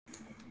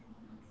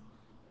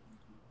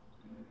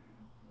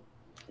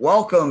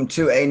Welcome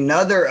to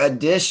another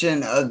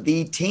edition of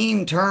the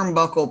Team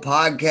Turnbuckle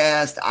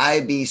Podcast,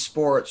 IB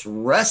Sports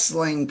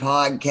Wrestling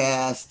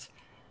Podcast.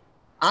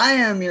 I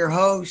am your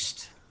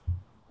host,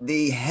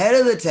 the head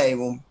of the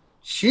table,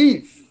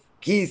 Chief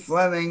Keith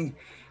Fleming.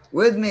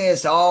 With me,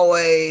 as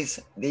always,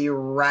 the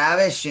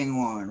ravishing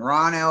one,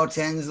 Ron L.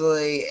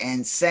 Tinsley,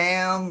 and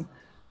Sam,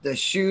 the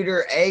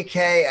shooter,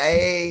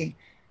 a.k.a.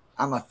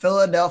 I'm a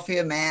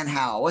Philadelphia man.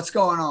 How? What's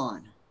going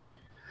on?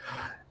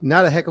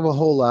 Not a heck of a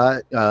whole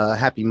lot.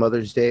 Happy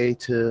Mother's Day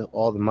to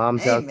all the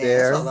moms Hey out man, that's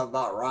there. what I love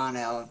about Ron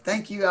L.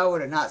 Thank you. I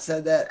would have not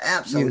said that.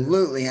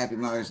 Absolutely happy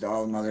Mother's Day to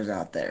all the mothers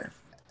out there.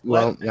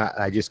 Well,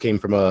 I just came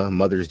from a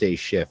Mother's Day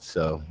shift,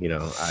 so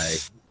I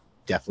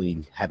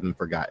definitely haven't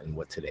forgotten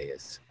what today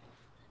is.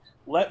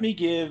 Let me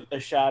give a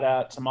shout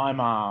out to my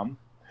mom,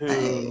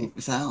 who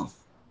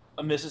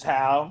Mrs.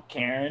 Howe,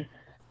 Karen,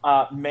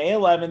 May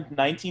 11th,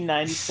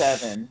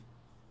 1997.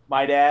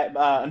 My dad,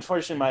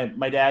 unfortunately,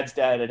 my dad's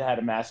dad had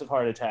a massive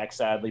heart attack,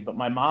 sadly. But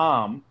my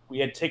mom, we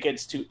had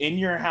tickets to In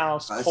Your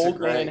House,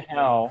 Cold Day in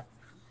Hell,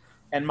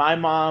 and my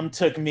mom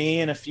took me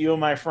and a few of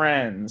my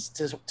friends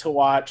to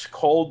watch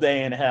Cold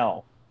Day in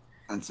Hell.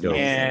 That's amazing.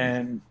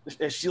 And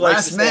she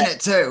likes last minute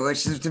too,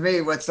 which is to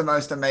me what's the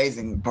most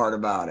amazing part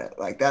about it.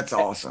 Like that's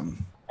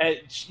awesome.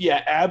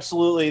 Yeah,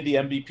 absolutely. The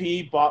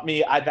MVP bought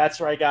me. That's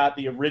where I got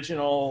the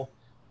original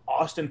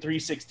Austin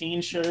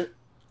 316 shirt.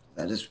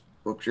 That just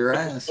whooped your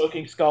ass.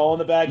 Smoking skull in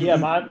the back. Yeah,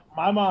 my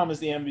mom is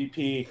the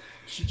MVP.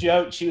 She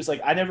joked. She was like,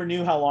 I never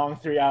knew how long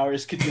 3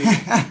 hours could be.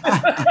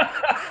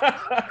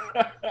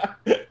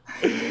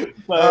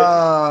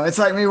 It's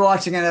like me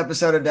watching an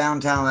episode of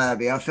Downtown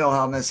Abbey. I feel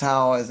how Miss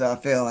Howe is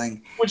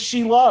feeling. Which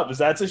she loves.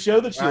 That's a show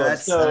that she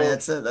loves.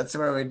 That's it. That's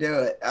where we do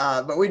it.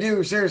 But we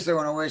do seriously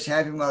want to wish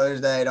Happy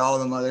Mother's Day to all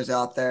the mothers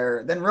out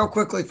there. Then real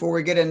quickly, before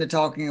we get into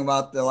talking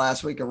about the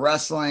last week of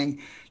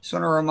wrestling, just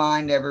want to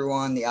remind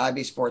everyone, the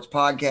IB Sports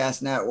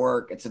Podcast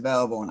Network, it's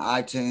available on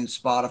iTunes,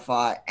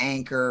 Spotify,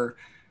 Anchor.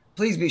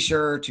 Please be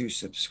sure to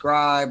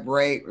subscribe,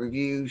 rate,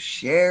 review,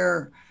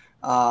 share.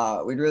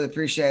 We'd really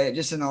appreciate it.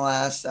 Just in the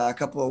last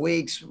couple of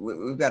weeks,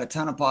 we've got a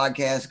ton of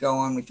podcasts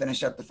going. We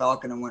finished up the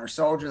Falcon and Winter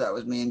Soldier. That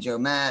was me and Joe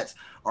Matz.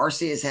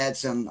 RC has had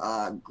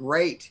some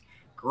great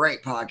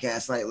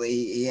podcasts lately.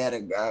 He had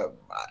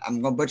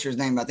I'm going to butcher his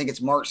name, but I think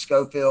it's Mark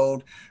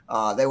Schofield.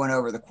 They went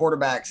over the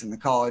quarterbacks in the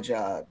college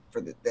for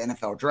the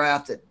NFL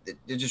draft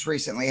that just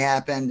recently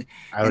happened.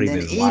 I don't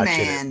even watch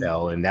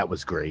NFL, and that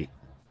was great.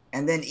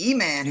 And then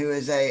E-Man, who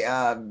is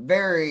a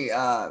very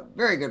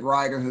good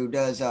writer who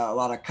does a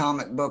lot of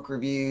comic book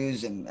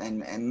reviews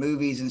and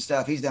movies and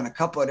stuff. He's done a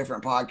couple of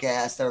different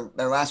podcasts.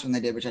 Their last one they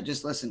did, which I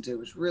just listened to,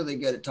 was really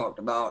good. It talked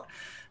about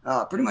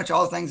pretty much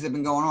all the things that have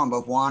been going on,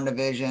 both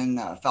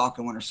WandaVision,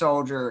 Falcon Winter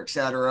Soldier,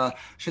 etc.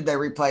 Should they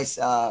replace,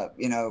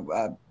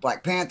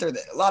 Black Panther?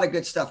 A lot of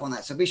good stuff on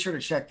that. So be sure to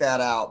check that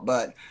out.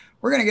 But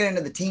we're going to get into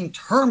the Team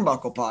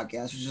Turnbuckle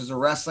podcast, which is a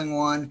wrestling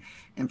one.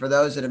 And for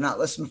those that have not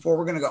listened before,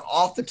 we're going to go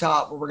off the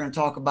top where we're going to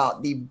talk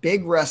about the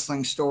big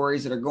wrestling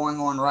stories that are going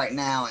on right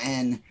now.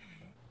 And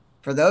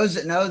for those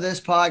that know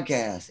this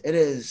podcast, it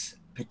is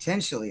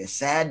potentially a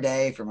sad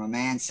day for my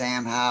man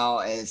Sam Howe,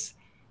 as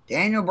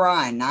Daniel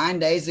Bryan 9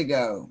 days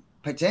ago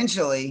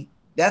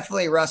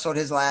definitely wrestled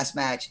his last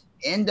match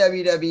in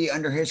WWE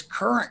under his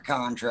current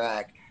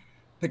contract,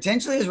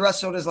 potentially has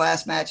wrestled his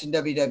last match in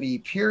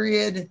WWE,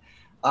 period.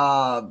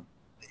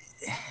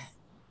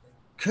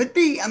 Could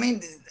be, I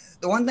mean,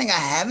 the one thing I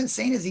haven't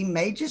seen is he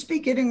may just be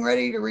getting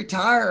ready to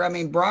retire. I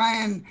mean,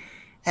 Bryan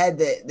had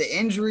the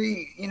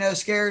injury,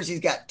 scares. He's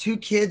got 2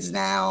 kids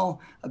now,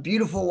 a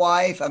beautiful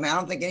wife. I mean, I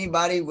don't think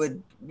anybody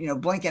would,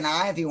 blink an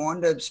eye if he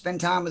wanted to spend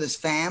time with his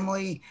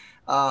family.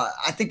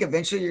 I think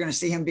eventually you're going to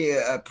see him be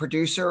a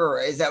producer,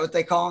 or is that what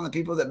they call him? The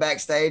people that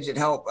backstage that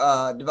help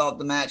develop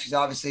the match. Because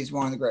obviously he's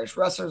one of the greatest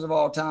wrestlers of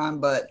all time.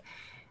 But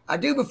I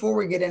do, before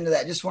we get into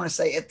that, just want to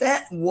say, if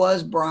that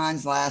was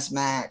Bryan's last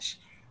match,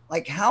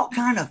 like how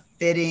kind of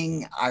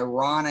fitting,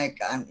 ironic,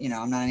 I'm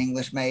not an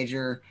English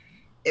major,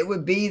 it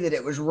would be that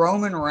it was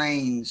Roman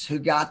Reigns who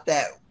got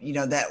that,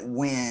 that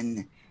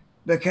win,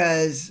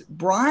 because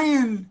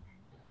Bryan,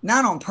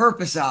 not on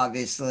purpose,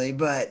 obviously,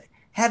 but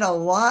had a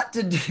lot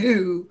to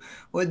do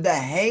with the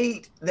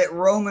hate that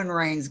Roman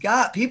Reigns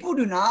got. People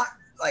do not,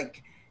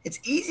 it's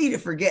easy to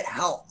forget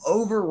how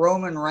over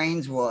Roman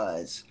Reigns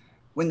was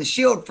when the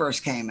Shield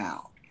first came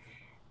out.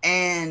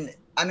 And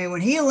I mean,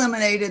 when he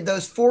eliminated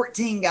those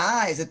 14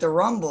 guys at the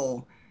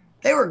Rumble,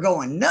 they were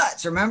going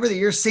nuts. Remember the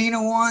year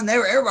Cena won?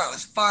 Everybody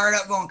was fired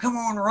up going, come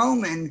on,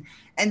 Roman.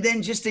 And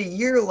then just a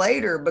year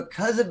later,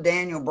 because of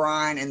Daniel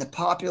Bryan and the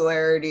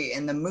popularity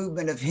and the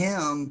movement of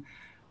him,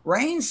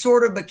 Reigns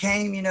sort of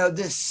became,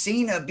 this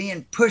Cena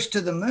being pushed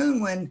to the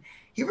moon when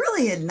he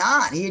really had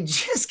not. He had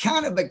just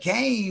kind of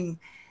became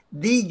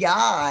the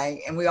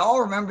guy. And we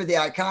all remember the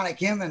iconic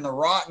him and The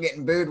Rock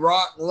getting booed,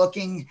 Rock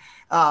looking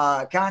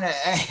kind of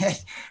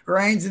at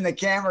Reigns in the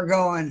camera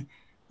going,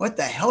 what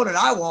the hell did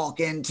I walk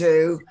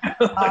into?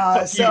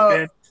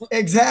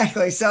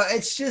 Exactly. So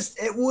it's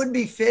just, it would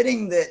be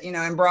fitting that,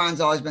 and Bryan's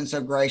always been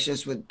so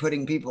gracious with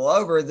putting people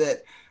over,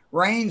 that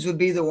Reigns would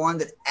be the one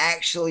that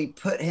actually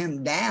put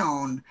him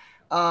down.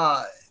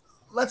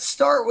 Let's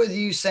start with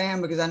you,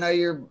 Sam, because I know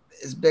you're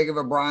as big of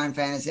a Bryan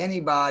fan as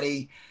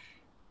anybody.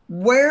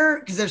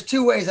 Because there's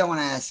two ways I want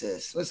to ask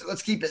this.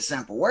 Let's keep it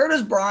simple. Where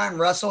does Bryan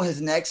wrestle his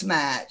next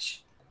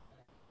match?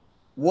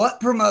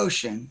 What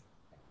promotion?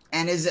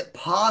 And is it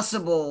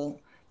possible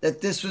that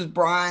this was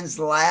Bryan's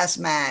last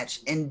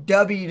match in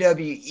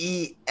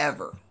WWE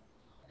ever?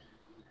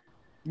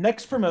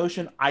 Next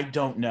promotion, I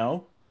don't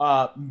know.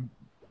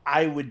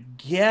 I would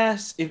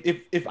guess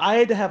if I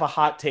had to have a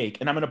hot take,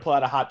 and I'm going to pull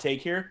out a hot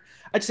take here,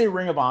 I'd say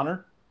Ring of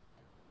Honor.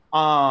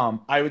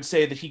 I would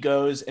say that he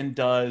goes and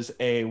does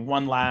a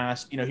one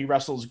last, he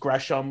wrestles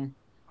Gresham.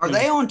 Are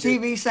they on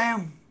TV,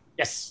 Sam?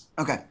 Yes.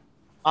 Okay.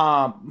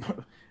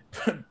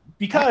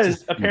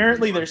 Because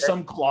apparently there's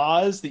some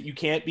clause that you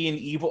can't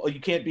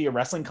be a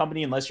wrestling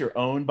company unless you're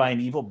owned by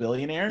an evil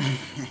billionaire.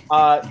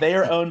 They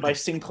are owned by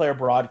Sinclair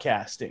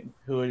Broadcasting,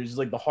 who is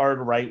like the hard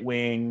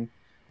right-wing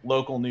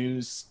local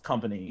news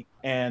company,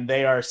 and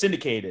they are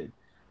syndicated.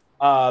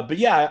 But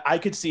yeah, I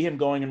could see him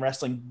going and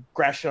wrestling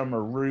Gresham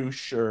or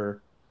Roosh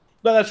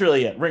but that's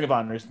really it. Ring of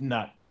Honor is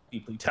not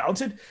deeply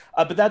talented.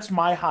 But that's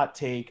my hot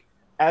take.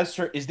 As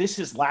for, is this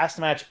his last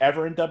match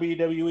ever in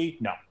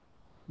WWE?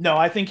 No,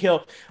 I think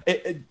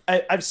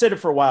I've said it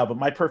for a while, but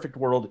my perfect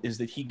world is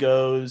that he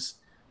does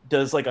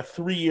like a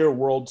 3-year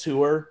world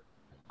tour,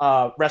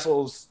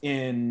 wrestles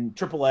in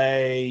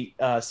AAA,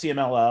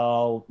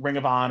 CMLL, Ring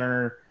of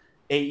Honor,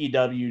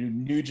 AEW,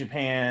 New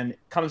Japan,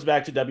 comes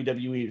back to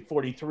WWE at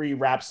 43,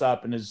 wraps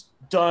up, and is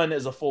done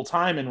as a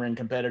full-time in-ring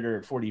competitor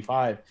at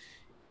 45.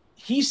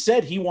 He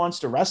said he wants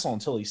to wrestle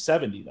until he's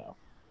 70, though.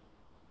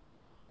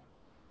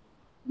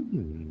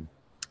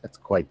 That's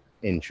quite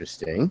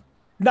interesting.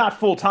 Not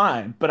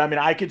full-time, but I mean,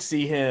 I could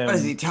see him. What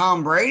is he,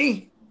 Tom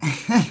Brady?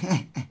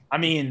 I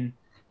mean,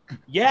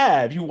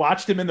 yeah, have you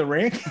watched him in the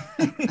ring?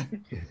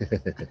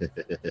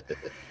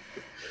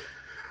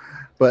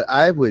 But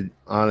I would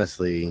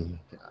honestly,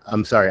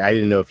 I'm sorry, I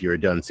didn't know if you were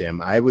done,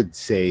 Sam. I would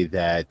say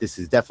that this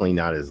is definitely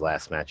not his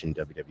last match in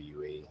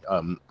WWE.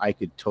 I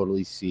could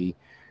totally see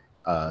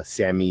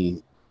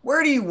Sammy.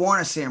 Where do you want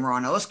to see him,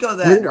 Ron? Let's go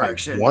that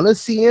direction. Want to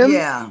see him?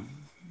 Yeah.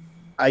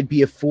 I'd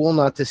be a fool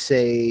not to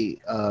say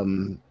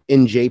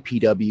in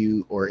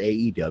JPW or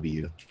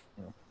AEW,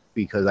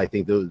 because I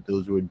think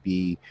those would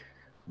be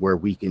where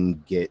we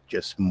can get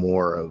just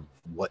more of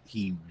what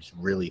he's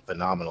really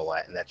phenomenal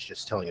at, and that's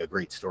just telling a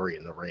great story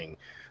in the ring.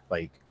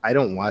 Like, I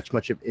don't watch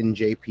much of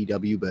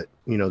NJPW, but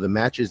the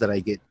matches that I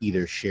get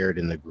either shared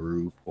in the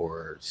group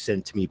or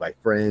sent to me by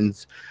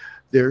friends,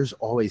 there's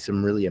always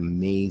some really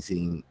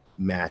amazing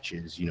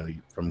matches,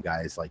 from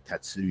guys like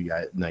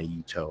Tatsuya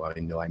Naito. I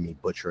know I may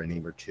butcher a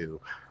name or two,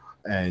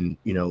 and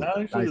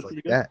guys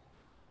like that.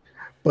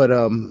 But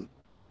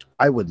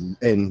I would,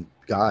 and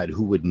God,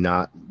 who would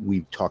not?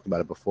 We've talked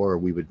about it before.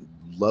 We would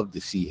love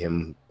to see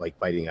him like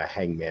fighting a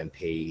Hangman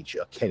Page,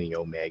 a Kenny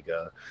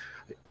Omega,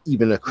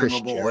 even a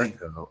Chris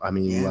Jericho. I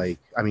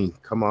mean,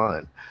 come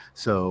on.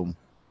 So,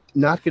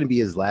 not going to be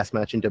his last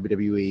match in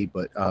WWE,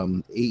 but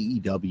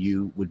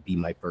AEW would be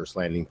my first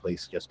landing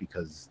place, just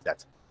because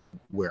that's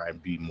where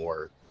I'd be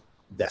more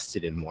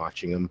vested in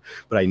watching him.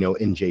 But I know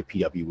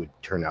NJPW would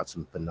turn out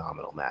some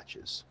phenomenal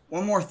matches.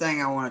 One more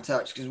thing I want to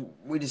touch, because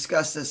we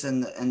discussed this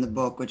in the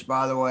book, which,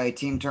 by the way,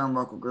 Team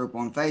Turnbuckle group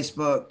on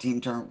Facebook, Team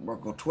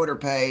Turnbuckle Twitter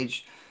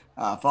page,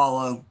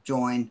 follow,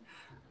 join.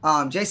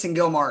 Jason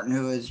Gilmartin,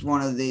 who is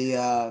one of the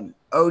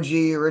OG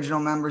original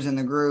members in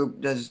the group,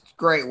 does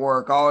great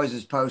work, always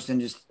is posting,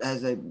 just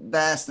has a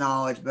vast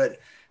knowledge. But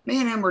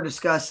me and him were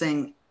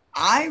discussing,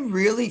 I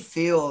really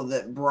feel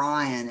that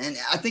Bryan, and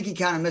I think he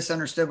kind of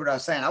misunderstood what I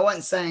was saying. I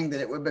wasn't saying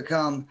that it would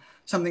become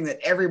something that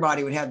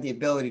everybody would have the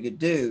ability to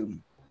do.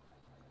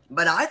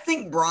 But I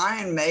think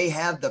Bryan may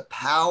have the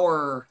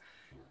power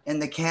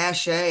and the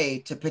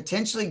cachet to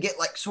potentially get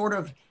like sort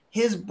of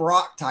his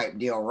Brock type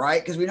deal,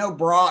 right? Because we know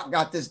Brock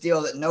got this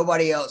deal that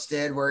nobody else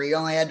did, where he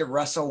only had to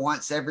wrestle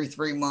once every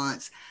 3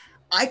 months.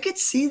 I could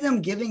see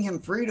them giving him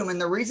freedom.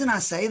 And the reason I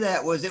say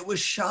that was it was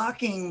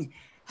shocking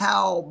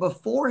how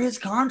before his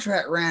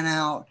contract ran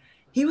out,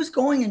 he was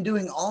going and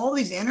doing all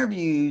these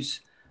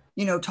interviews,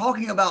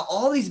 talking about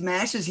all these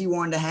matches he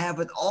wanted to have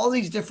with all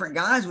these different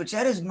guys, which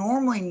that is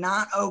normally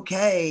not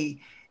okay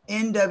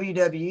in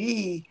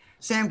WWE.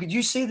 Sam, could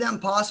you see them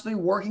possibly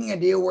working a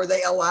deal where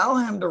they allow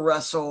him to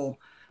wrestle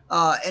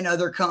in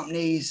other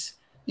companies,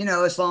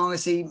 as long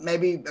as he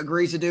maybe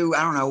agrees to do,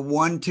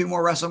 1-2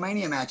 more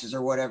WrestleMania matches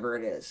or whatever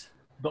it is?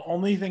 The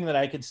only thing that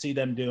I could see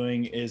them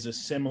doing is a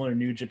similar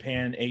New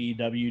Japan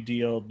AEW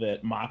deal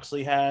that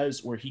Moxley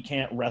has, where he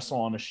can't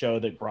wrestle on a show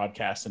that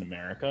broadcasts in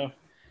America.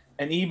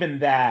 And even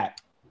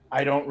that,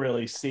 I don't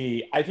really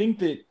see. I think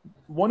that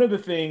one of the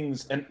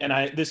things, and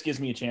this gives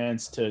me a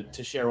chance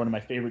to share one of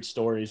my favorite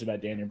stories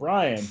about Daniel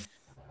Bryan,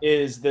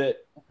 is that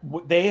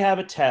they have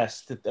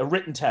a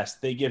written test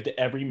they give to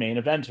every main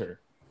eventer.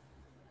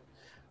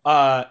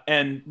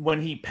 And when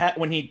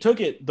he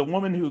took it, the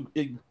woman who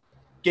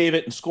gave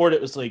it and scored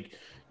it was like,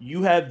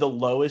 "You had the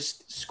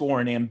lowest score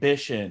in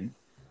ambition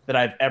that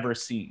I've ever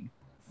seen."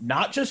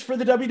 not just for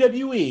the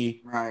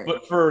WWE, right,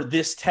 but for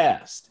this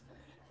test.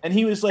 And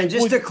he was like, and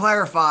just to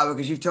clarify,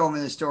 because you've told me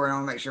this story, I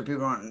want to make sure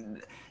people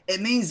don't. It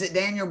means that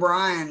Daniel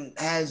Bryan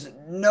has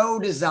no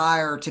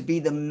desire to be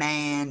the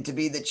man, to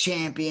be the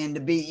champion, to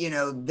be,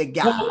 the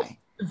guy.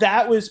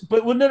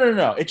 Well,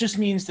 no. It just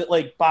means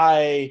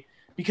that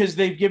because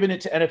they've given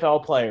it to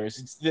NFL players.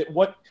 It's that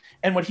what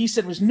he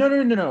said was,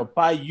 no.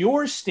 By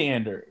your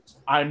standards,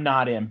 I'm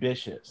not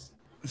ambitious.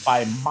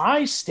 By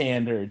my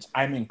standards,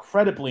 I'm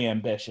incredibly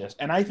ambitious.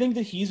 And I think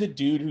that he's a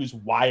dude who's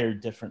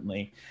wired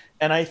differently.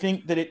 And I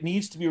think that it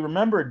needs to be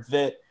remembered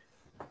that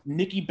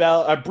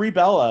Brie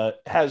Bella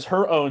has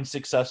her own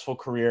successful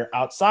career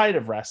outside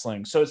of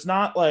wrestling. So it's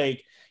not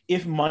like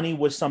if money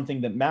was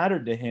something that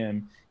mattered to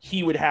him,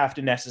 he would have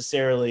to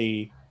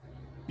necessarily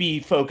be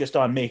focused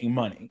on making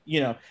money,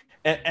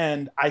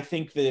 and I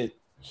think that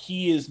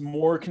he is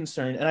more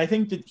concerned. And I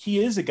think that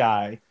he is a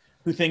guy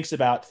who thinks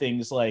about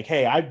things like,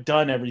 hey, I've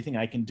done everything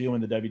I can do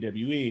in the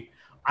WWE.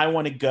 I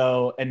want to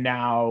go and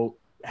now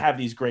have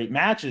these great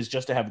matches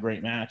just to have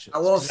great matches. I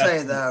will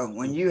say, though,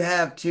 when you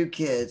have 2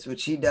 kids,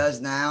 which he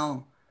does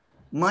now,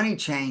 money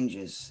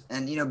changes.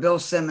 And, Bill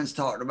Simmons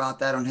talked about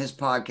that on his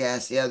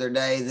podcast the other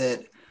day,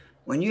 that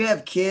when you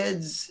have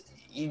kids,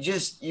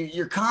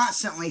 you're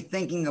constantly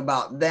thinking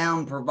about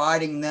them,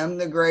 providing them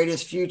the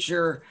greatest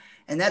future.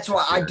 And that's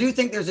why I do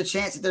think there's a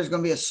chance that there's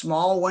going to be a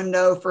small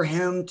window for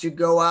him to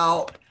go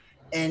out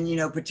and,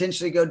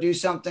 potentially go do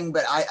something.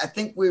 But I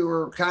think we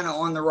were kind of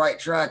on the right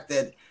track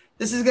that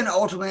this is going to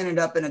ultimately end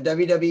up in a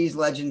WWE's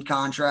Legend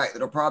contract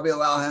that'll probably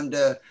allow him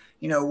to,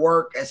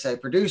 work as a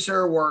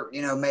producer, work,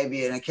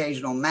 maybe an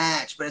occasional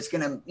match, but it's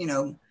going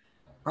to,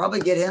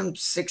 probably get him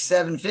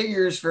 6-7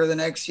 figures for the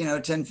next,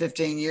 10,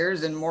 15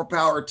 years, and more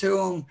power to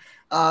him.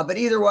 But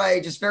either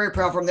way, just very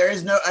proud for him. There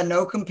is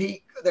no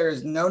compete. There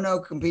is no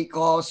compete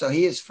clause. So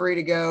he is free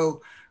to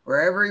go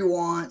wherever he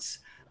wants.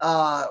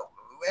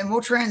 And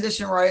we'll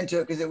transition right into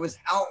it because it was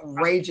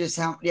outrageous.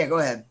 Go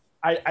ahead.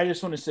 I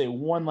just want to say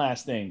one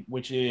last thing,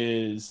 which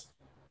is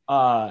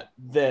that,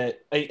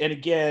 and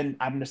again,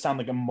 I'm going to sound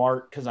like a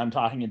mark because I'm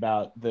talking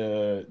about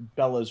the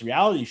Bella's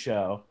reality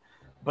show,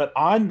 but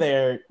on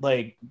there,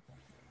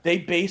 they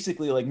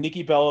basically,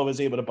 Nikki Bella was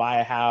able to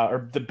buy a house,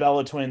 or the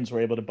Bella twins were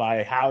able to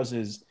buy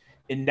houses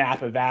in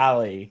Napa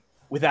Valley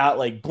without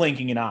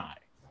blinking an eye,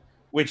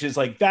 which is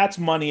that's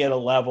money at a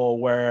level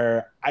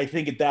where I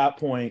think at that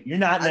point you're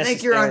not. I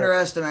think you're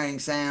underestimating,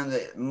 Sam,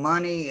 that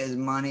money is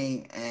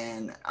money,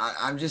 and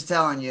I'm just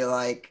telling you,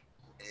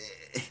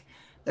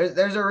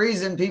 there's a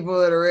reason people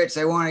that are rich,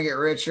 they want to get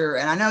richer,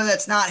 and I know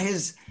that's not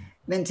his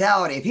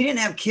mentality. If he didn't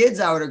have kids,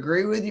 I would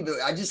agree with you, but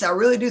I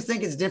really do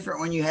think it's different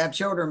when you have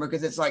children,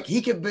 because it's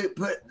he could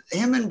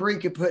him and Brie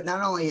could put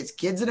not only his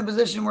kids in a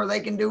position where they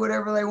can do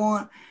whatever they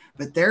want,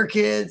 but their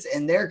kids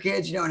and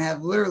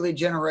have literally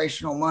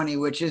generational money,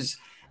 which is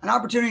an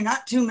opportunity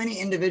not too many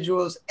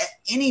individuals at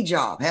any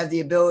job have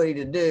the ability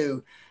to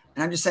do.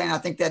 And I'm just saying, I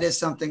think that is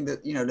something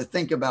that, to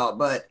think about.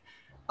 But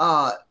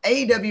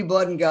AEW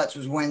Blood and Guts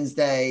was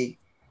Wednesday.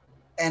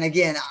 And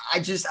again, I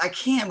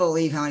can't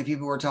believe how many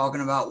people were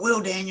talking about,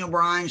 will Daniel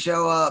Bryan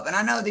show up? And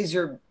I know these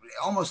are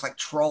almost like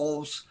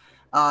trolls,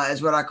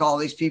 is what I call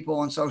these people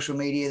on social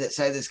media that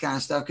say this kind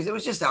of stuff, because it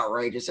was just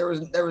outrageous. There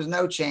was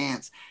no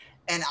chance.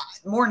 And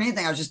more than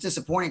anything, I was just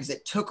disappointed because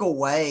it took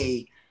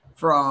away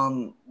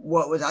from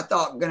what was, I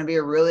thought, going to be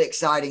a really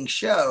exciting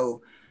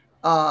show.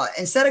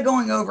 Instead of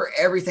going over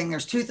everything,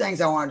 there's 2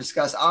 things I want to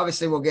discuss.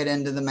 Obviously, we'll get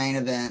into the main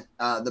event,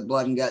 the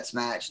Blood and Guts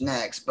match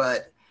next.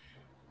 But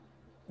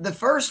the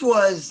first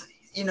was,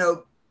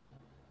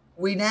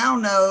 we now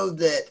know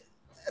that,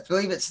 I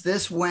believe it's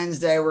this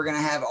Wednesday, we're going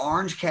to have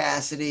Orange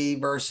Cassidy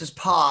versus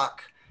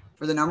Pac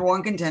for the number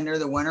 1 contender.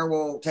 The winner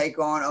will take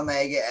on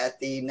Omega at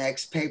the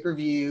next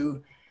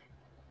pay-per-view.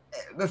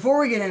 Before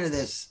we get into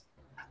this,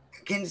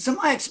 can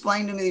somebody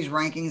explain to me these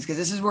rankings? Because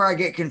this is where I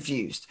get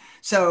confused.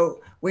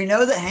 So we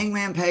know that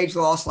Hangman Page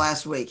lost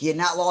last week. He had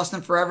not lost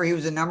in forever. He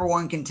was the number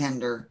 1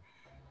 contender.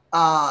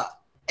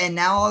 And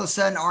now all of a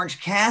sudden,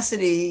 Orange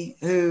Cassidy,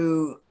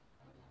 who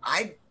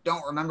I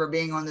don't remember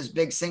being on this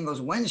big singles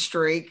win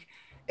streak,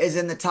 is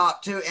in the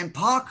top 2. And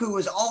Pac, who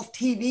was off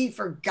TV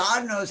for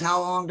God knows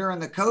how long during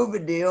the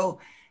COVID deal,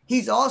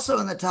 he's also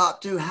in the top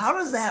 2. How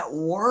does that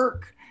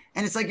work?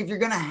 And it's if you're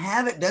going to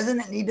have it, doesn't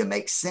it need to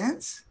make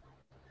sense?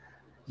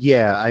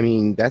 Yeah, I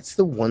mean, that's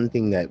the one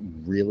thing that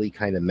really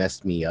kind of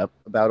messed me up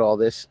about all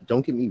this.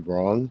 Don't get me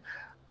wrong.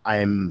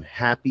 I'm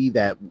happy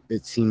that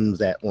it seems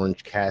that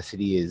Orange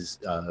Cassidy is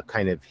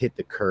kind of hit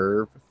the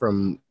curve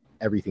from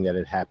everything that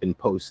had happened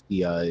post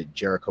the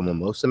Jericho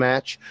Mimosa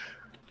match.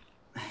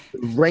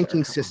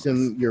 Ranking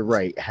system, you're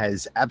right,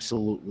 has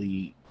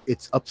absolutely,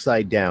 it's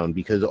upside down,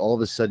 because all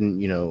of a sudden,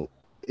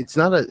 it's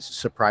not a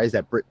surprise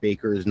that Britt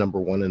Baker is number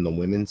one in the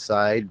women's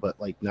side, but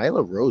like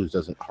Nyla Rose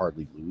doesn't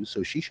hardly lose,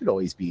 so she should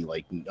always be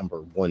like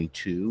number 1,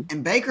 2.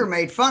 And Baker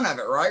made fun of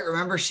it, right?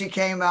 Remember, she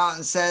came out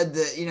and said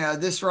that,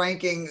 this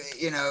ranking,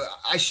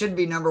 I should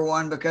be number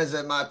one because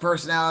of my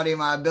personality,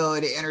 my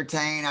ability to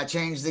entertain. I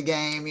changed the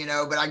game,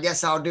 but I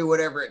guess I'll do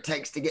whatever it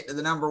takes to get to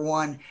the number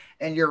one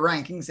in your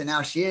rankings. And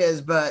now she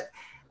is, but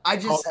I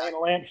just a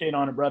lampshade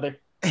on it, brother.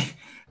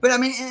 But I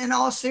mean, in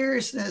all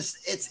seriousness,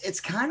 it's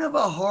kind of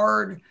a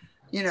hard,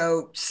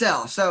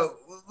 sell. So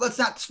let's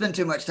not spend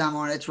too much time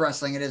on it. It's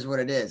wrestling. It is what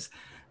it is.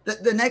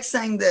 The next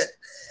thing that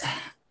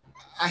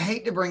I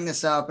hate to bring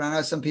this up, and I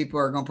know some people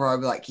are going to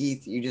probably be like,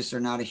 Keith, you just are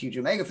not a huge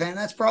Omega fan.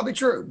 That's probably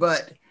true,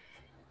 but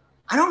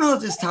I don't know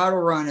if this title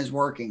run is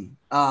working.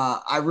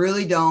 I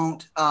really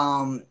don't.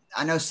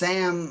 I know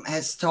Sam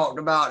has talked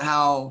about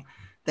how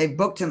they've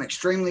booked him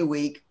extremely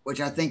weak, which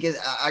I think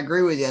I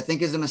agree with you. I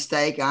think is a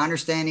mistake. I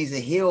understand he's a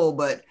heel,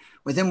 but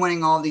with him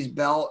winning all these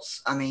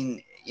belts, I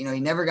mean, he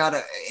never got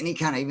any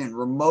kind of even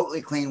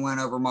remotely clean win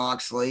over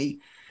Moxley.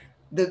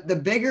 The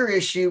bigger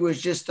issue was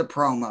just the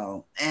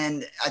promo.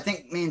 And I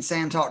think me and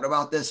Sam talked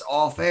about this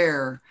off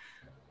air.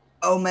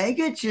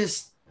 Omega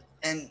just,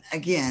 and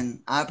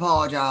again, I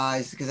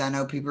apologize because I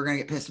know people are going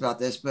to get pissed about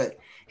this, but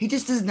he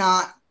just does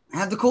not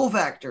have the cool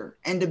factor.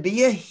 And to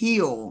be a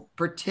heel,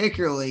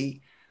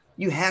 particularly,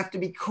 you have to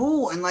be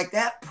cool. And like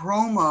that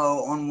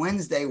promo on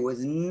Wednesday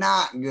was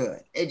not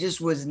good. It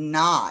just was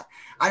not.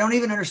 I don't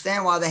even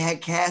understand why they had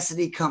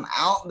Cassidy come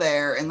out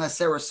there unless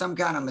there was some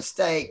kind of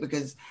mistake,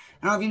 because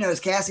I don't know if you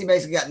noticed, Cassie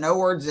basically got no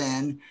words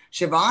in.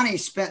 Shivani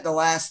spent the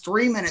last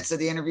 3 minutes of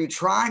the interview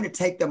trying to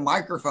take the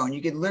microphone.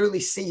 You could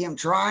literally see him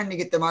trying to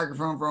get the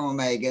microphone from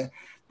Omega.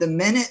 The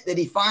minute that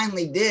he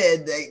finally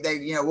did, they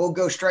we'll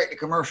go straight to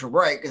commercial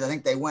break because I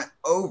think they went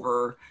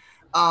over.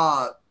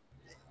 I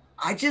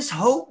just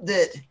hope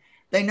that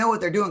they know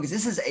what they're doing, because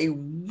this is a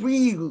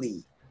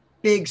really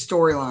big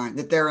storyline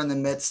that they're in the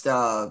midst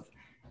of.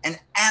 And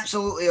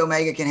absolutely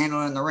Omega can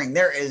handle it in the ring.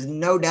 There is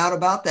no doubt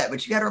about that.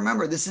 But you got to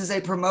remember, this is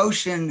a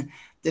promotion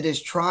that is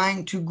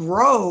trying to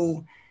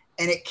grow,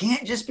 and it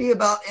can't just be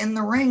about in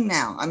the ring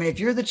now. I mean, if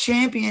you're the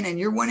champion and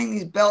you're winning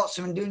these belts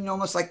and doing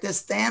almost like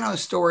this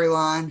Thanos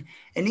storyline,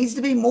 it needs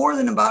to be more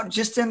than about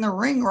just in the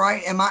ring,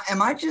 right? Am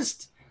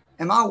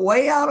I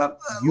way out of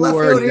left field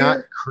here? You are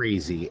not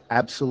crazy.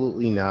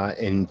 Absolutely not.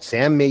 And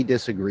Sam may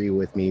disagree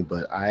with me,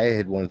 but I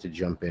had wanted to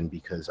jump in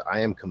because I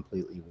am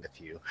completely with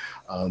you.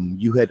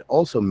 You had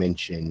also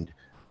mentioned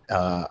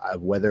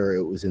whether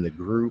it was in the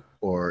group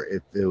or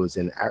if it was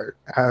in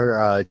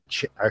our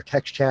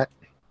text chat.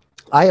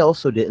 I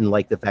also didn't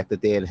like the fact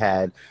that they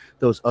had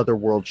those other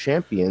world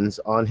champions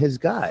on his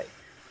guy.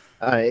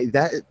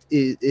 That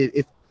is,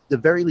 if the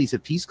very least,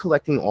 if he's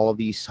collecting all of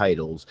these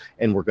titles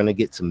and we're going to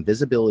get some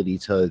visibility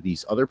to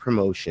these other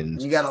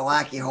promotions, you got a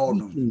lackey holding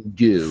them. Can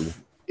do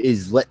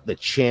is let the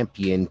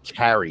champion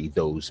carry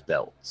those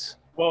belts.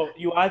 Well,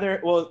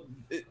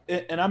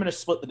 and I'm going to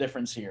split the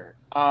difference here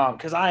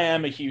because I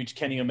am a huge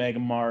Kenny Omega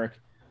mark.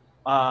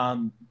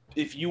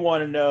 If you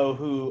want to know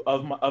who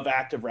of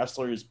active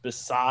wrestlers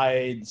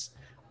besides,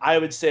 I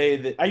would say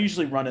that I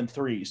usually run in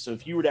three. So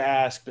if you were to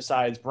ask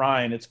besides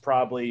Brian, it's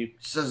probably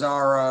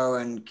Cesaro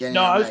and Kenny.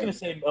 No, Omega. I was going to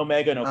say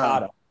Omega and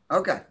Okada.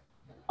 Okay.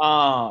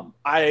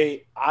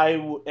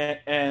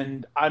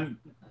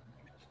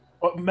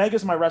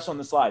 Omega's my wrestler on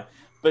the slide,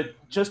 but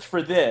just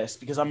for this,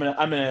 because I'm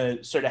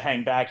gonna sort of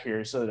hang back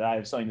here so that I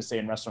have something to say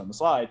in wrestler on the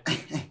slide.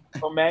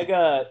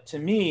 Omega, to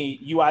me,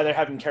 you either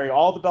have him carry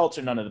all the belts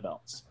or none of the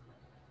belts,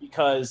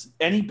 because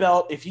any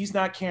belt, if he's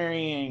not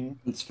carrying,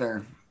 it's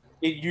fair.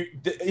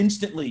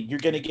 Instantly, you're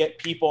going to get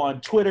people on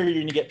Twitter. You're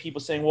going to get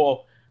people saying,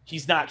 well,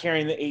 he's not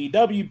carrying the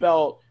AEW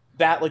belt.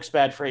 That looks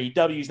bad for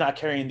AEW. He's not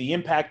carrying the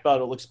Impact belt.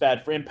 It looks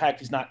bad for Impact.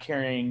 He's not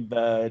carrying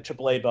the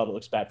AAA belt. It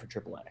looks bad for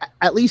AAA.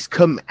 At least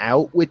come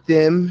out with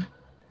them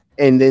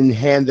and then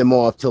hand them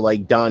off to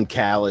like Don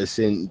Callis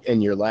and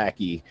your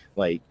lackey.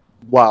 Like,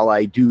 while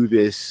I do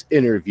this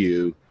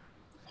interview,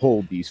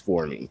 hold these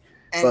for me.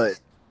 But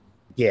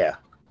yeah,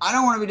 I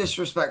don't want to be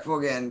disrespectful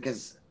again,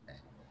 because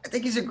I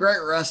think he's a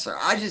great wrestler.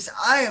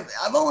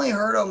 I've only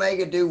heard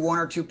Omega do one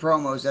or two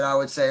promos that I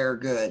would say are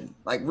good,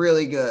 like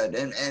really good.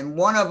 And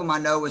one of them I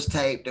know was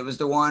taped. It was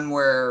the one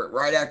where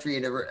right after he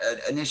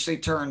initially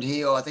turned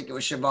heel, I think it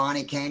was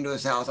Shivani came to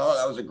his house. I thought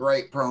that was a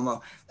great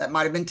promo. That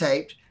might have been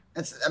taped.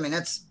 That's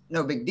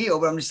no big deal,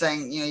 but I'm just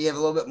saying, you have a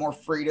little bit more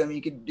freedom.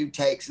 You could do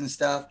takes and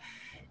stuff.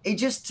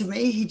 To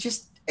me,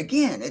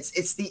 again,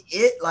 it's the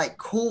like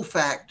cool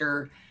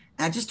factor.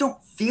 And I just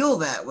don't feel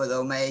that with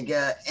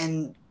Omega.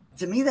 And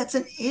to me, that's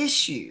an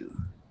issue.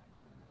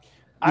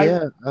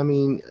 Yeah, I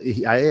mean,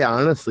 I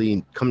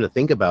honestly, come to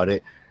think about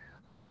it,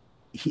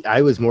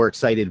 I was more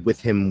excited with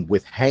him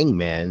with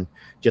Hangman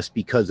just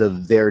because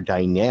of their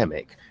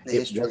dynamic.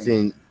 It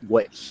wasn't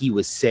what he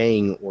was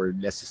saying or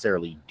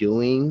necessarily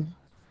doing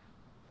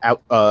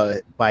out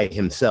by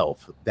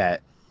himself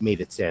that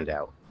made it stand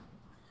out.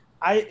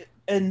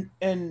 And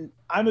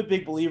I'm a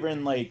big believer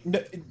in, like,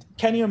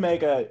 Kenny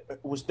Omega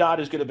was not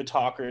as good of a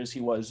talker as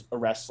he was a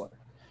wrestler.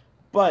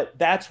 But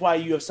that's why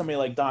you have somebody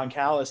like Don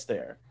Callis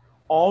there.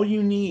 All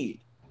you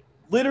need,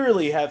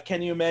 literally, have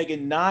Kenny Omega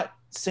not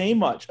say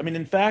much. I mean,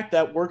 in fact,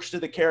 that works to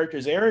the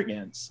character's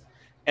arrogance,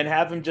 and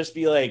have him just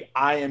be like,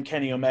 I am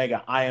Kenny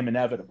Omega. I am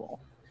inevitable.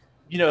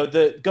 You know,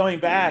 the going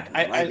back,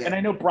 and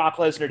I know Brock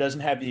Lesnar doesn't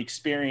have the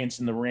experience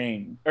in the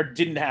ring, or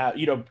didn't have,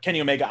 you know,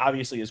 Kenny Omega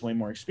obviously has way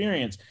more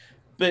experience,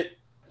 but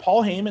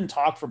Paul Heyman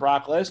talked for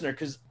Brock Lesnar,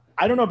 because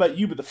I don't know about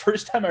you, but the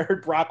first time I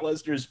heard Brock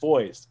Lesnar's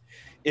voice,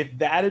 if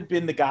that had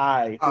been the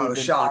guy who had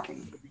been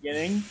shocking at the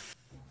beginning,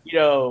 you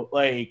know,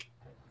 like,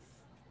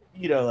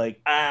 oh,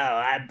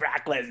 I'm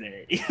Brock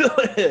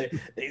Lesnar.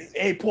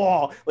 Hey,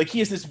 Paul. Like, he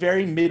has this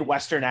very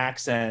Midwestern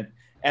accent,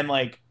 and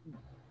like,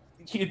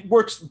 it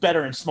works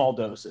better in small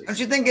doses. Don't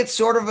you think it's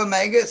sort of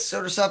Omega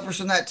sort of suffers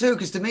from that too?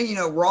 Because to me, you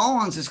know,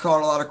 Rollins has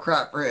caught a lot of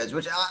crap for his,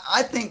 which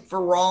I think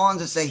for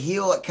Rollins as a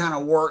heel, it kind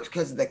of works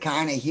because of the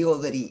kind of heel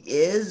that he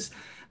is.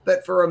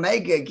 But for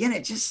Omega, again,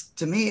 it just,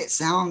 to me, it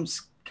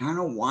sounds kind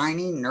of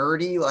whiny,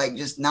 nerdy, like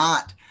just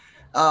not,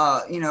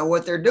 you know,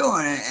 what they're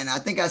doing. And I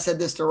think I said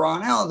this to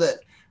Ronell, that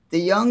the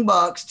Young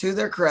Bucks, to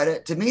their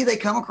credit, to me, they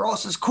come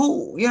across as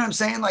cool. You know what I'm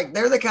saying? Like,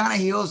 they're the kind of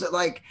heels that,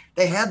 like,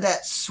 they have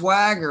that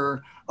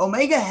swagger.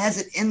 Omega has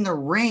it in the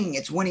ring.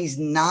 It's when he's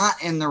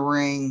not in the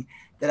ring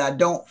that I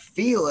don't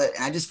feel it.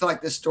 And I just feel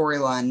like this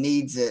storyline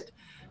needs it.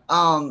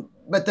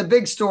 But the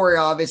big story,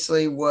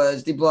 obviously,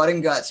 was the Blood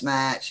and Guts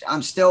match.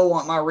 I'm still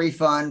want my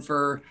refund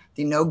for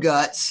the No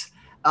Guts.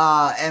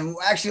 And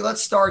actually,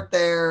 let's start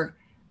there.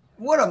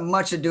 What a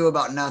much ado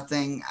about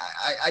nothing.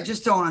 I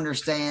just don't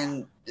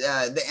understand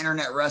the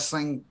internet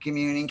wrestling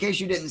community. In case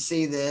you didn't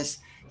see this,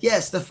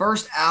 yes, the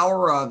first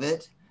hour of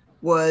it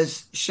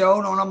was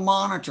shown on a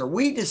monitor.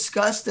 We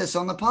discussed this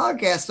on the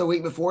podcast the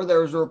week before. There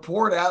was a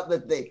report out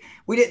that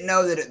we didn't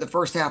know that the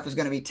first half was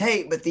going to be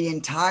taped, but the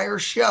entire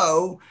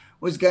show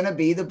was going to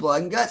be the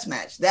Blood and Guts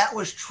match. That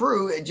was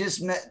true. It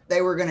just meant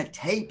they were going to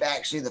tape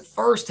actually the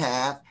first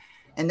half,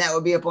 and that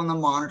would be up on the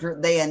monitor.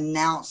 They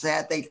announced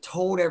that. They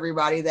told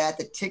everybody that.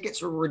 The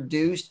tickets were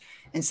reduced.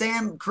 And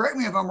Sam, correct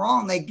me if I'm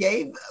wrong, they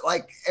gave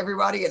like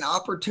everybody an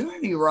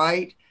opportunity,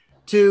 right,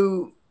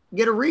 to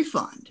get a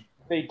refund.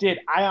 They did.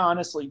 I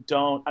honestly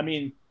don't. I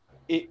mean,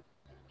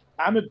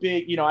 I'm a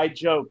big, you know, I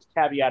joked,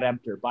 caveat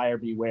emptor, buyer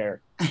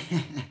beware.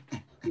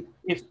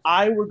 If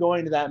I were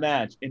going to that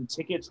match and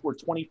tickets were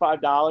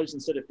 $25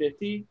 instead of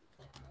 $50,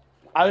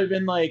 I would have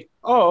been like,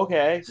 oh,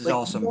 okay. This is like,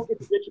 awesome. You don't get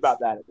to bitch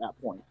about that at that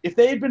point. If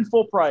they had been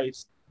full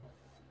price,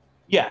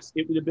 yes,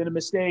 it would have been a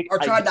mistake. Or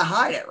tried to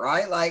hide it,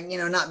 right? Like, you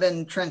know, not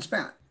been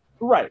transparent.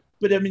 Right.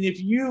 But I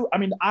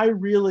mean, I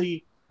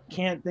really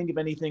can't think of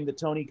anything that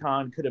Tony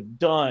Khan could have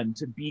done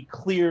to be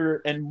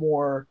clear and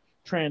more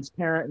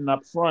transparent and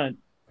upfront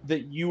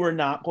that you are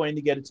not going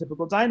to get a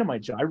typical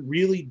Dynamite show. I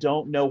really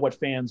don't know what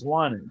fans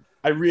wanted.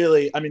 And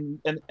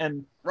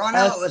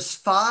Ronell, it was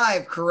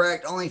 5,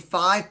 correct? Only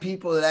 5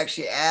 people that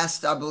actually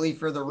asked, I believe,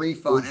 for the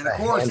refund. And of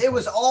course, it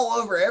was all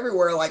over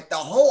everywhere. Like the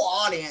whole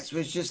audience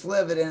was just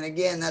livid. And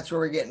again, that's where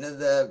we're getting to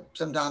the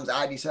sometimes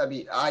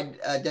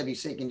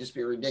IWC can just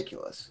be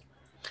ridiculous.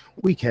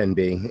 We can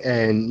be,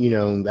 and you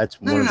know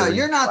that's no.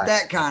 You're not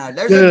that kind of.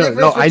 There's a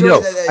difference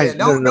between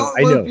don't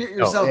loop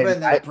yourself in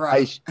that.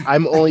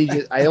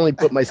 I only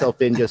put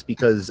myself in just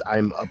because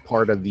I'm a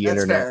part of the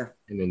internet.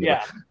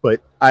 Yeah.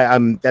 But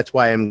I'm that's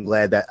why I'm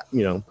glad that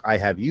I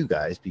have you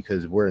guys,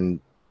 because we're in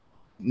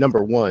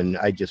number one.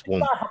 I just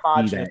won't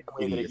be that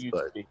idiot,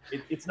 but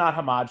it's not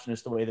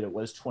homogenous the way that it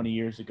was 20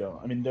 years ago.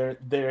 I mean,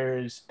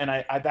 there's and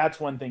I that's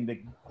one thing that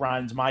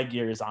grinds my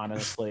gears,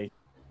 honestly,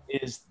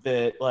 is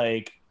that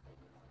like.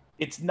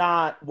 It's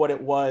not what it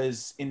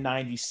was in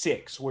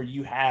 96 where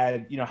you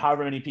had,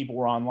 however many people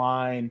were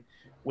online,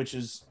 which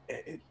is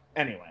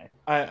anyway,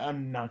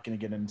 I'm not going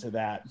to get into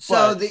that.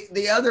 So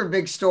the other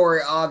big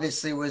story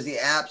obviously was the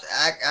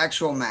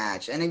actual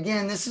match. And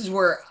again, this is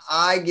where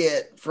I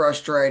get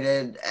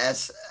frustrated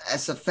as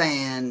a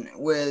fan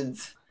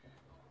with,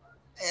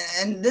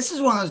 and this is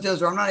one of those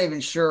deals where I'm not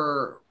even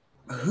sure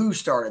who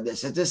started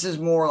this. If this is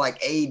more like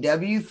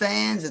AEW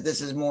fans, if this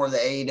is more the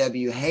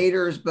AEW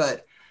haters,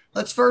 but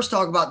let's first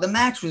talk about the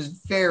match was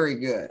very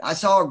good. I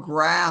saw a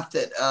graph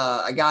that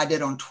a guy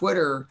did on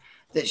Twitter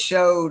that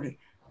showed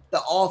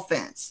the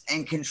offense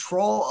and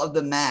control of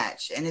the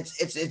match. And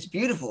it's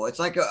beautiful. It's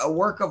like a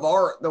work of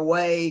art, the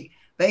way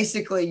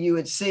basically you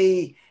would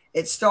see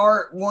it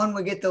start, one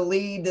would get the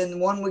lead,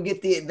 then one would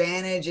get the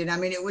advantage. And I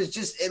mean, it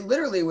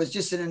literally was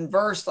just an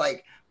inverse,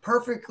 like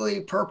perfectly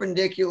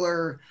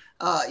perpendicular,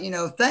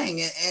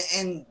 thing.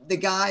 And the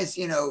guys,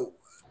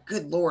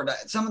 good Lord,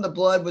 some of the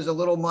blood was a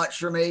little much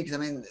for me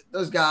because,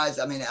 those guys,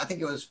 I think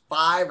it was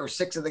 5 or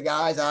 6 of the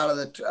guys out of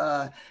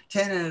the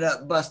 10 ended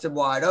up busted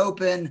wide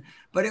open.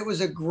 But it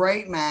was a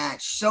great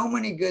match. So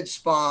many good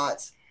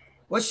spots.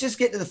 Let's just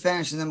get to the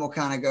finish and then we'll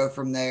kind of go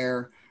from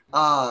there.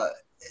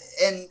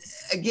 And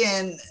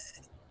again,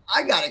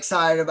 I got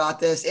excited about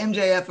this.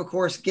 MJF, of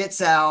course,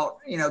 gets out,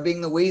 being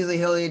the Weasley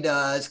Hill he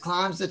does,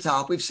 climbs the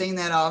top. We've seen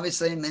that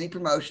obviously in many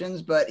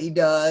promotions, but he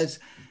does.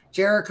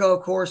 Jericho,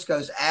 of course,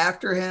 goes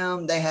after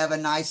him. They have a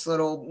nice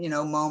little,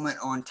 moment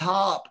on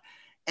top.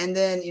 And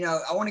then,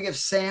 I want to give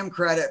Sam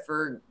credit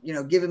for,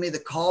 giving me the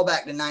call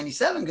back to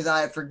 97 because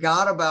I had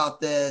forgot about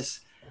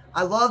this.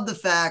 I love the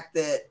fact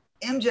that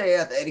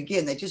MJF, and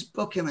again, they just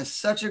book him as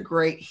such a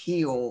great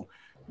heel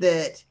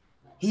that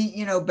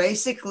he,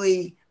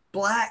 basically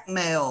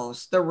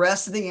blackmails the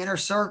rest of the inner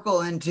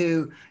circle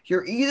into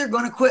you're either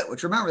going to quit,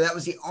 which remember, that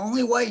was the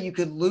only way you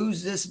could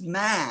lose this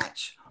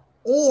match,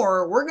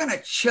 or we're going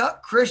to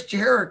chuck Chris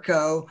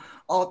Jericho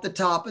off the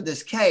top of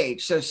this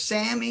cage. So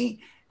Sammy,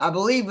 I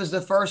believe, was the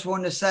first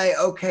one to say,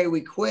 okay, we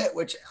quit,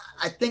 which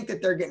I think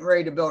that they're getting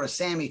ready to build a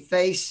Sammy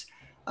face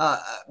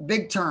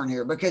big turn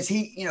here because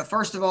he,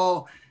 first of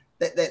all,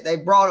 they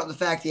brought up the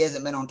fact he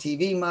hasn't been on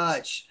TV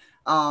much.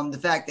 The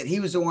fact that he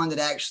was the one that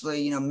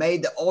actually,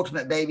 made the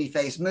ultimate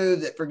babyface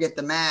move that forget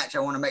the match. I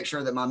want to make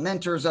sure that my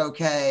mentor's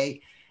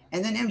okay.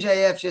 And then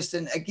MJF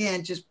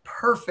just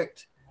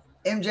perfect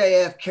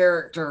MJF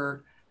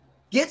character,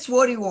 gets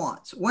what he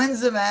wants,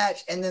 wins the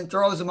match, and then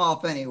throws him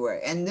off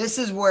anyway. And this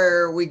is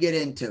where we get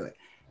into it.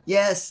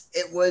 Yes,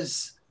 it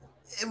was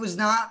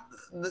not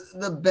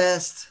the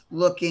best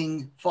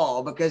looking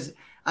fall because,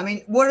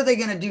 what are they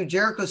going to do?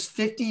 Jericho's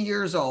 50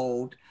 years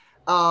old.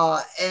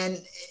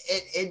 And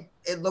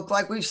it looked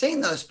like we've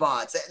seen those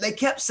spots. They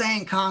kept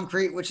saying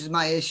concrete, which is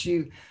my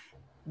issue.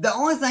 The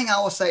only thing I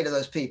will say to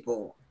those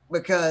people,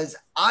 because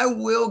I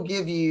will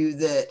give you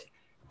that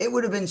it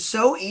would have been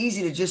so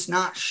easy to just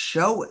not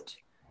show it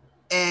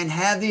and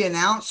have the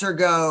announcer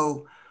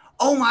go,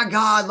 oh my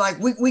God, like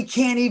we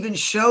can't even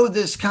show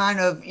this kind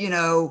of,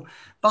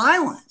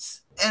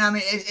 violence. And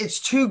it's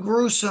too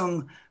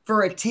gruesome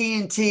for a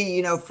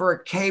TNT, for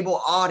a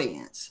cable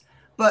audience.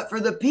 But for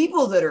the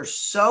people that are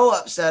so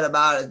upset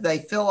about it, they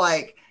feel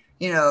like,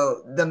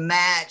 the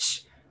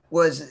match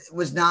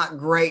was not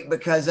great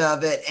because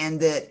of it and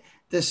that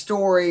the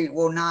story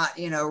will not,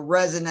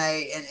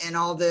 resonate and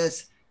all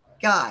this.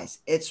 Guys,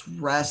 it's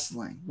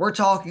wrestling. We're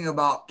talking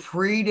about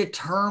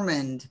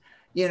predetermined,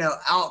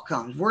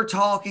 outcomes. We're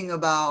talking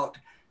about,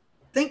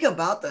 think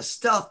about the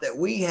stuff that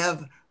we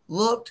have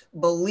looked,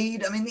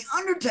 believed. The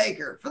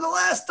Undertaker for the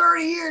last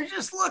 30 years,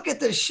 just look at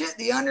the shit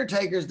the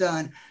Undertaker's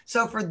done.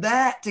 So for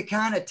that to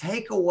kind of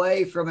take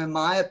away from, in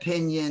my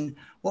opinion,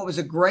 what was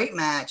a great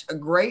match, a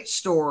great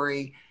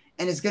story,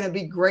 and it's going to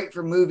be great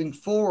for moving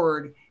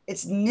forward,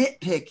 it's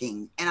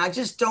nitpicking. And I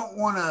just don't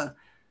want to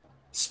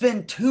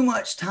spend too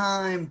much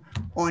time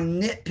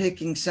on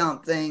nitpicking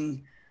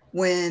something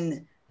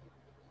when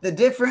the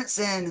difference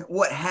in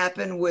what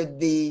happened with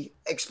the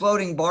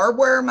exploding barbed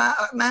wire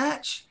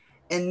match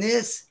and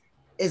this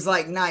is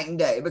like night and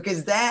day,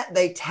 because that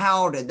they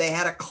touted, they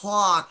had a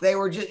clock, they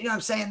were just,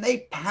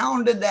 they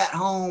pounded that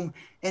home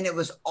and it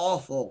was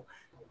awful.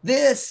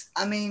 This,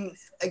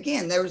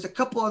 again, there was a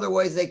couple other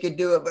ways they could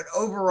do it, but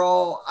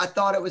overall, I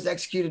thought it was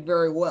executed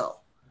very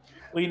well.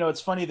 Well,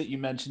 it's funny that you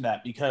mentioned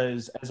that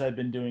because as I've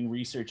been doing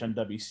research on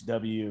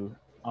WCW,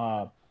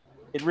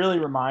 it really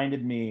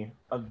reminded me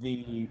of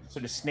the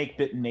sort of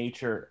snake-bitten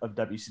nature of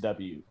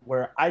WCW,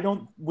 where I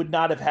would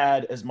not have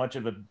had as much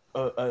of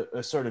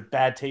a sort of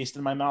bad taste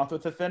in my mouth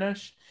with the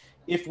finish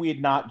if we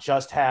had not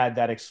just had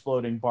that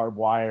exploding barbed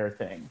wire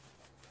thing.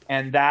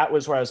 And that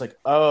was where I was like,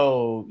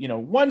 oh,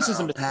 once is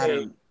a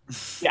mistake.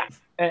 Yeah.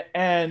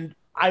 And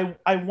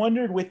I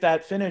wondered with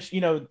that finish,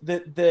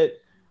 that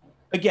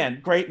again,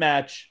 great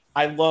match.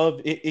 I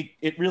love it.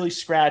 It really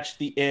scratched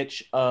the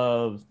itch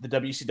of the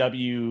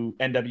WCW,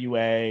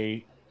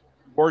 NWA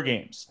War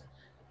Games.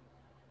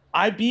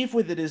 I beef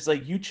with it is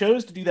like, you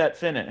chose to do that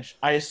finish.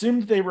 I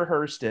assumed they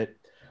rehearsed it.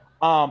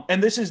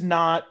 And this is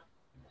not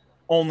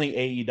only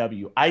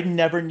AEW. I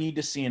never need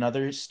to see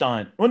another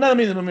stunt. Well, let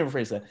me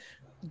rephrase that.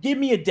 Give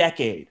me a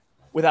decade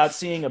without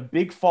seeing a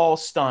big fall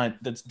stunt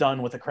that's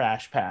done with a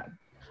crash pad.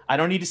 I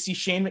don't need to see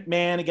Shane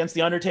McMahon against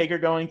The Undertaker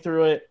going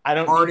through it.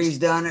 Hardy's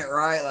done it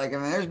right. Like,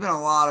 there's been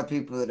a lot of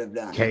people that have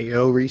done it.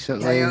 KO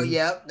recently. KO,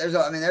 yep. There's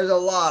a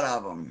lot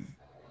of them.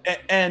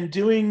 And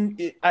doing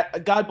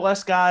it, God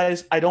bless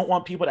guys. I don't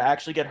want people to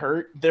actually get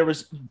hurt. There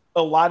was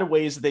a lot of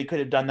ways that they could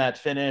have done that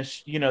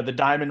finish. The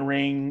diamond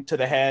ring to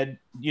the head,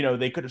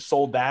 they could have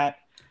sold that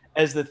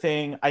as the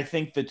thing. I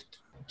think that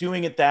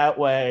doing it that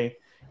way,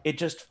 it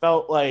just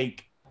felt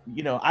like,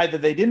 either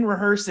they didn't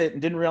rehearse it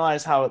and didn't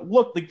realize how it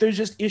looked. Like, there's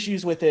just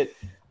issues with it.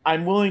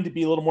 I'm willing to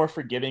be a little more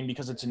forgiving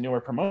because it's a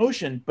newer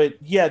promotion. But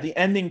yeah, the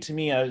ending to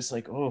me, I was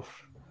like, oh,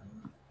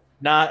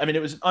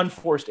 it was an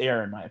unforced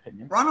error in my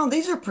opinion. Ronald,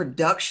 these are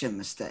production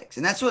mistakes.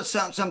 And that's what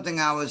something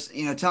I was,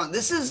 telling.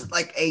 This is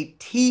like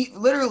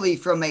literally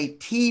from a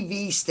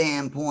TV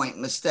standpoint,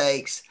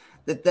 mistakes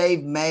that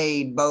they've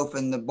made both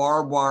in the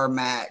barbed wire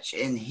match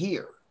and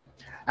here.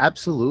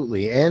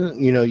 Absolutely.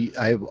 And, you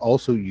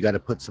got to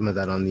put some of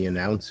that on the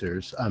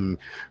announcers.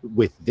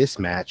 With this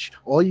match,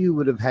 all you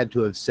would have had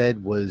to have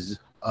said was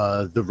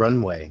the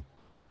runway.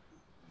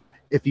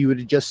 If you would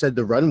have just said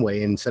the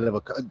runway instead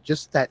of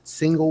just that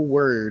single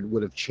word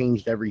would have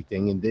changed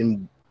everything. And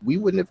then we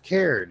wouldn't have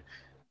cared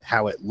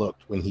how it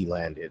looked when he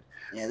landed.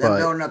 Yeah, them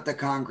building up the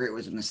concrete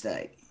was a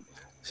mistake.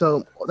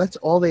 So that's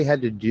all they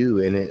had to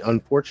do. And it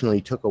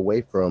unfortunately took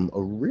away from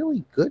a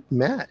really good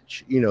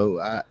match.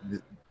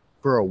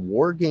 for a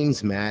War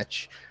Games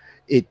match,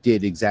 it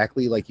did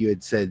exactly like you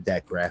had said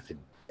that Graf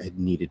had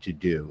needed to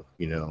do.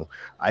 You know,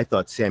 I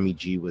thought Sammy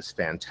G was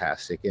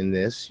fantastic in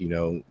this, you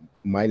know,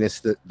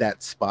 minus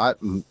that spot.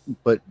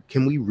 But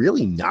can we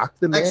really knock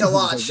the man? Thanks a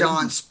lot,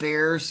 Sean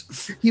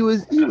Spears. He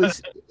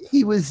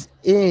was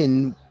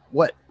in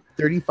what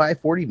 35,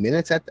 40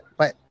 minutes at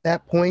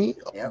that point.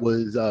 Yep.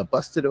 Was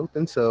busted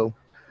open. So,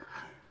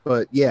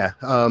 but yeah,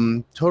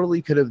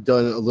 totally could have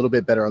done a little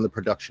bit better on the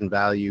production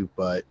value.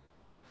 But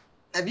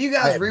have you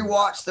guys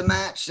rewatched the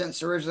match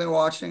since originally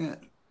watching it?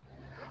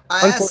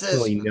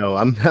 Unfortunately, no.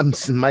 I'm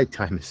my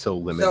time is so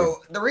limited.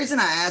 So the reason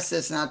I asked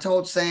this, and I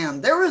told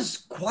Sam, there was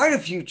quite a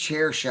few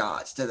chair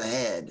shots to the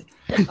head,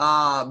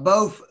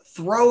 both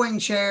throwing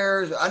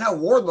chairs. I know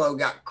Wardlow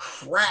got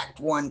cracked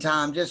one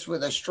time just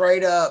with a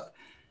straight up,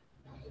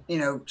 you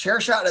know, chair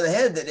shot to the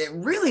head that it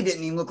really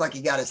didn't even look like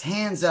he got his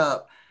hands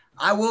up.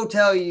 I will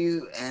tell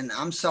you, and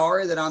I'm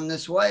sorry that I'm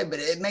this way, but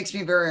it makes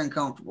me very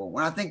uncomfortable.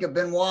 When I think of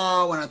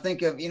Benoit, when I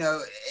think of, you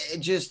know,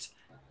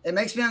 it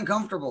makes me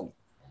uncomfortable.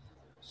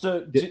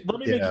 So let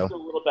me make you feel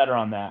a little better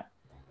on that.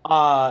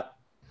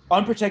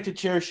 Unprotected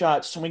chair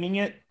shot, swinging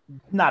it,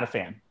 not a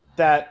fan.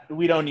 That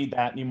we don't need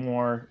that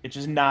anymore. It's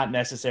just not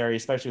necessary,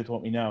 especially with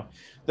what we know.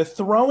 The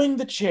throwing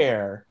the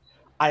chair,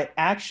 I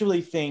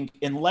actually think,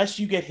 unless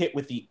you get hit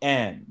with the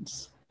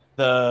ends,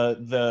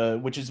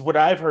 which is what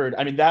I've heard.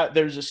 I mean, that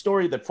there's a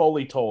story that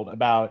Foley told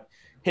about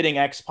hitting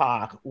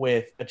X-Pac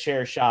with a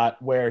chair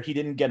shot where he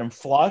didn't get him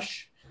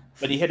flush,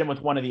 but he hit him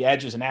with one of the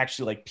edges and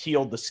actually like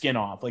peeled the skin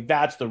off. Like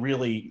that's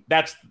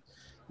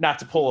not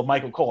to pull a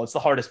Michael Cole. It's the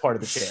hardest part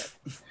of the chair.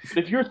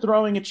 But if you're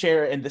throwing a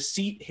chair and the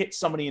seat hits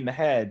somebody in the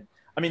head,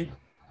 I mean,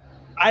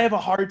 I have a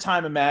hard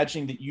time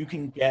imagining that you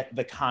can get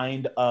the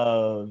kind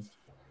of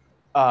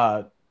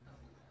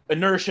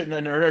inertia, and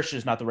inertia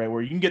is not the right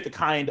word. You can get the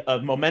kind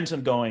of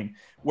momentum going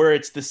where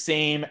it's the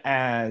same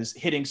as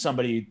hitting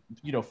somebody,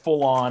 you know,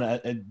 full on.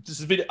 This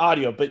is video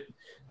audio, but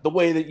the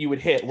way that you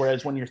would hit,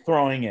 whereas when you're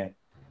throwing it,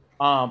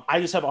 I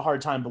just have a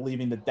hard time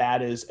believing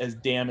that is as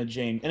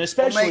damaging, and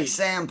especially make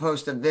Sam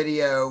post a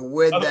video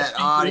with that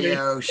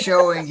audio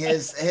showing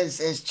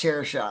his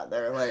chair shot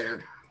there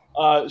later.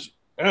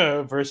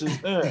 Versus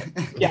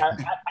yeah,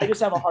 I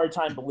just have a hard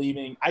time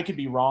believing. I could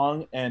be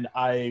wrong, and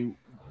I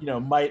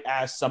might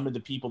ask some of the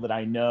people that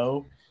I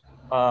know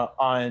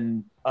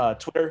on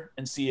Twitter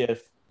and see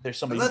if there's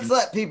somebody. Let's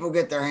let people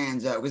get their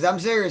hands up, because I'm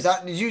serious.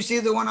 Did you see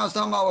the one I was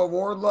talking about with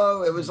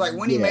Wardlow? It was like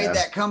when he made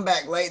that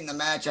comeback late in the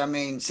match. I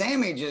mean,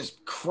 Sammy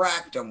just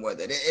cracked him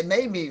with it. It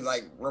made me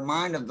like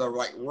remind of the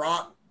like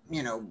Rock,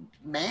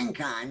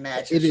 Mankind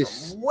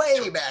matches from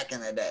way back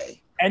in the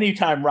day.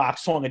 Anytime Rock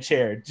swung a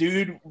chair,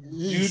 dude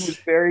was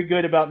very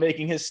good about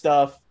making his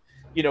stuff,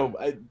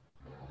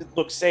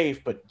 look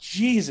safe. But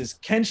Jesus,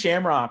 Ken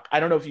Shamrock,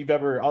 I don't know if you've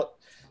ever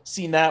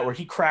seen that where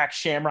he cracked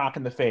Shamrock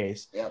in the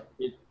face. Yep.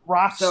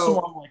 Rock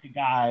swung like a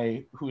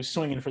guy who was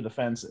swinging for the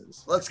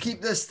fences. Let's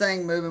keep this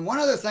thing moving. One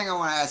other thing I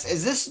want to ask,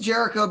 is this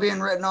Jericho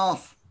being written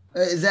off?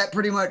 Is that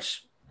pretty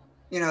much,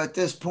 at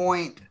this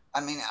point?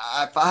 I mean,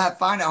 I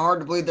find it hard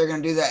to believe they're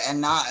going to do that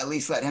and not at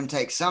least let him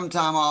take some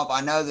time off.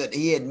 I know that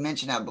he had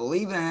mentioned, I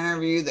believe in an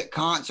interview, that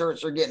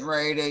concerts are getting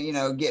ready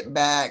to, get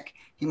back.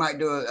 He might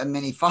do a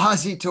mini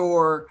Fozzy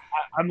tour.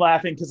 I'm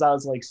laughing because I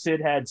was like, Sid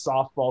had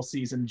softball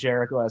season,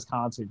 Jericho has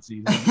concert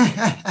season.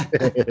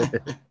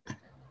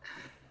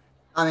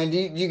 I mean, do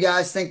you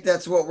guys think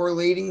that's what we're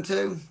leading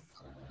to?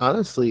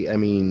 Honestly, I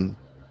mean,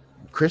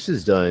 Chris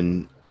has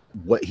done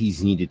what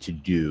he's needed to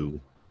do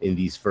in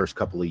these first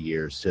couple of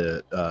years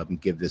to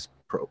give this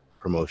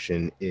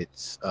promotion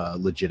its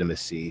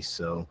legitimacy.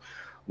 So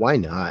why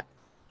not?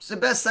 It's the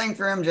best thing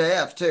for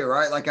MJF too,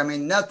 right? Like, I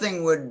mean,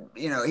 nothing would,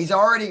 he's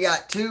already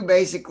got 2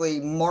 basically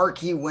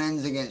marquee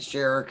wins against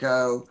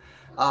Jericho.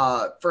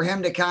 For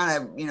him to kind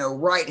of,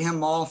 write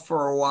him off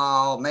for a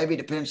while, maybe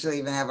to potentially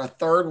even have a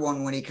third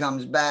one when he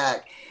comes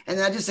back. And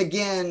then just,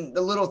 again,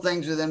 the little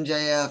things with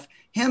MJF,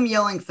 him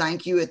yelling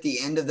thank you at the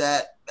end of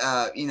that,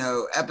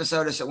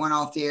 episode as it went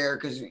off the air,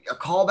 because a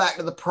callback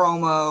to the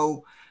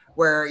promo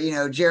where,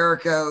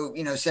 Jericho,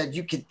 said,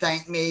 you could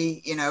thank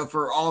me,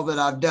 for all that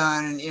I've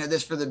done, and,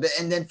 this for the bit.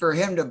 And then for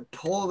him to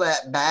pull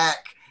that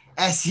back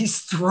as he's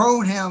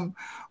thrown him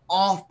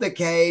off the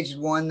cage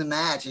and won the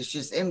match. It's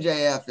just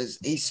MJF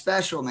he's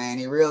special, man.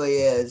 He really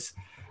is.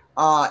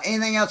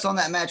 Anything else on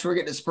that match? We're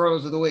getting to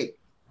spoilers of the week.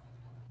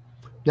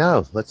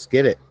 No, let's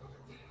get it.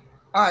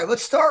 All right,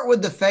 let's start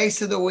with the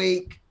face of the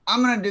week.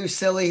 I'm going to do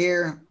silly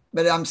here,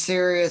 but I'm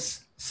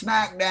serious.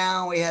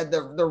 SmackDown, we had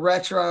the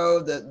retro,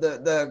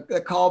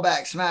 the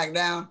callback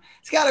SmackDown.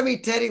 It's got to be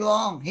Teddy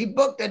Long. He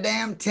booked a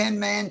damn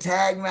 10-man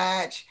tag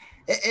match.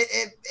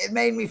 It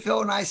made me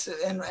feel nice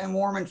and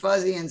warm and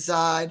fuzzy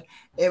inside.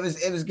 It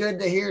was good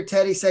to hear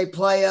Teddy say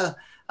playa,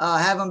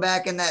 have him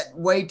back in that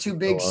way too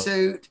big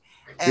suit.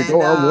 You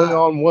go on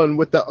one-on-one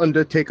with the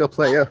Undertaker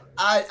player.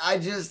 I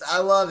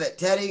love it.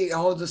 Teddy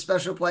holds a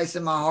special place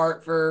in my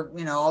heart for,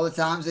 all the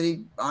times that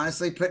he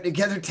honestly put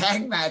together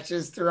tag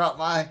matches throughout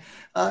my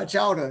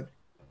childhood.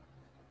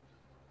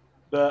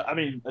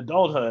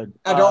 Adulthood.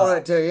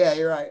 Adulthood too. Yeah,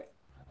 you're right.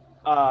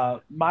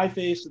 My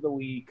face of the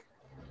week.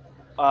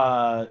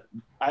 I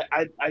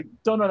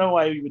don't know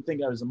why you would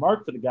think I was a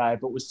mark for the guy,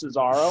 but with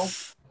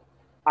Cesaro,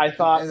 I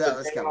thought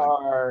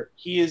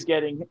he is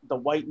getting the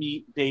white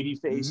meat baby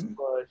face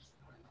push.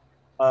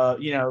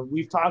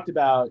 We've talked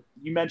about,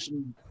 you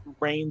mentioned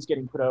Reigns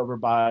getting put over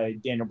by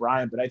Daniel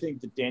Bryan, but I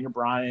think that Daniel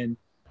Bryan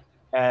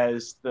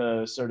as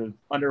the sort of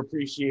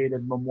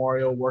underappreciated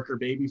memorial worker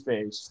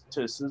babyface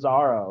to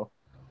Cesaro,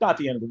 not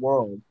the end of the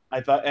world. I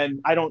thought, and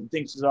I don't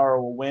think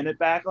Cesaro will win at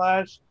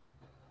Backlash,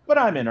 but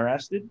I'm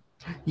interested.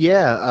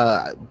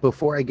 Yeah,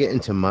 before I get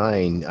into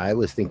mine, I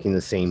was thinking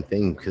the same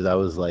thing because I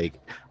was like,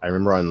 I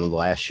remember on the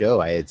last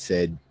show I had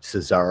said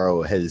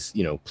Cesaro has,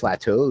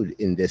 plateaued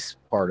in this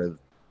part of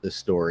the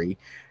story,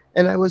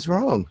 and I was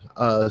wrong,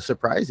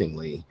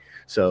 surprisingly.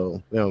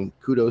 So,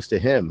 kudos to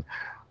him.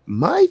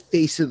 My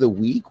face of the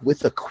week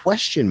with a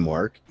question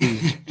mark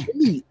is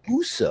Jimmy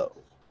Uso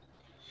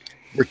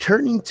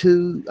returning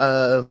to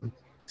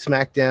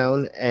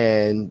SmackDown,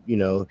 and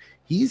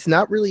he's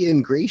not really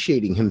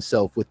ingratiating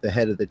himself with the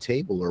head of the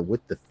table or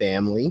with the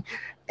family.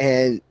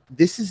 And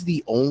this is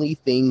the only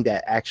thing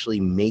that actually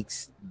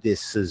makes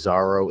this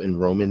Cesaro and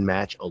Roman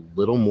match a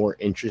little more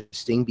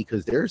interesting,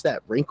 because there's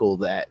that wrinkle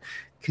that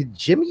could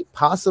Jimmy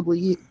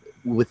possibly,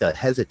 with a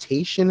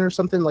hesitation or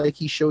something like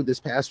he showed this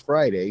past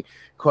Friday,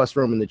 cost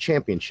Roman the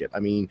championship? I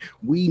mean,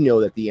 we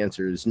know that the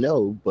answer is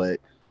no, but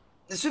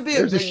this would be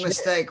a big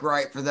mistake,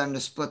 right, for them to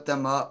split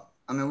them up.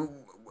 I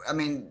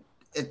mean,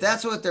 if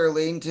that's what they're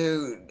leading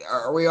to,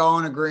 are we all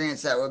in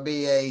agreement that would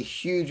be a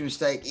huge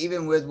mistake,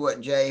 even with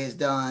what Jay has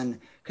done?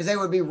 Because they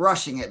would be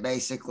rushing it,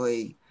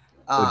 basically.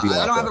 I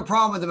don't have a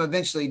problem with them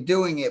eventually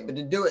doing it, but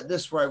to do it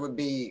this way would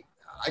be,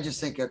 I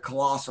just think, a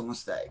colossal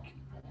mistake.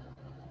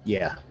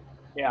 Yeah.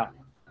 Yeah.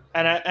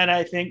 And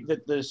I think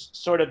that this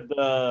sort of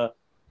the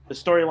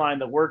storyline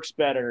that works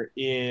better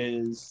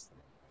is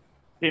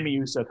Jimmy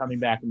Uso coming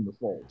back into the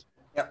fold.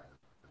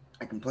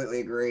 I completely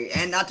agree.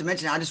 And not to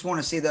mention, I just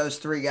want to see those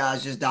three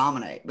guys just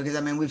dominate, because,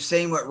 I mean, we've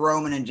seen what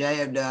Roman and Jay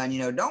have done.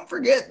 Don't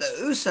forget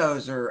the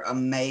Usos are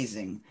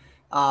amazing.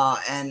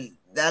 And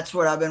that's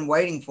what I've been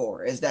waiting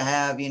for, is to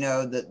have,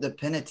 the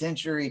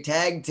penitentiary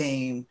tag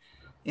team,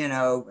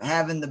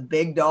 having the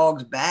big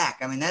dogs back.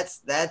 I mean,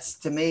 that's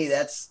to me,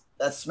 that's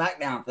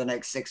SmackDown for the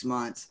next 6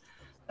 months.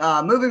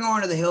 Moving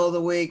on to the Hill of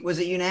the Week. Was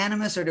it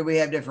unanimous or did we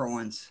have different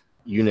ones?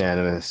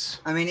 Unanimous.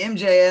 I mean,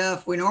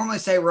 MJF, we normally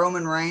say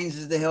Roman Reigns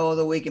is the Hill of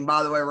the Week. And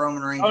by the way,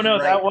 Roman Reigns. Oh, no,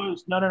 that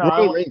was, no.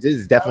 Roman Reigns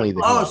is definitely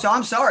the Hill. Oh, so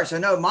I'm sorry. So,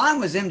 no, mine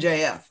was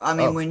MJF. I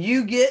mean, when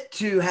you get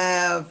to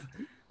have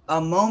a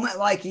moment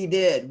like he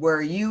did,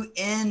 where you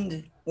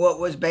end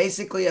what was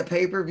basically a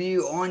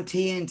pay-per-view on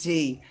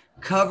TNT,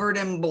 covered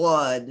in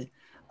blood,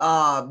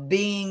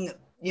 being,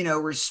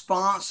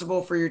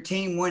 responsible for your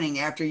team winning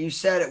after you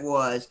said it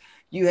was,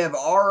 you have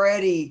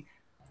already,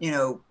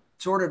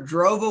 sort of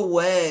drove a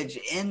wedge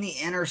in the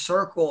inner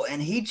circle,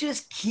 and he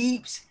just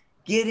keeps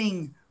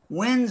getting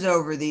wins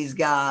over these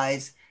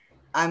guys.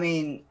 I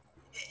mean,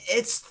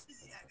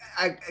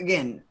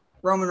 again,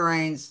 Roman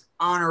Reigns,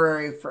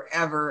 honorary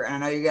forever, and I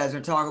know you guys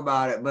are talking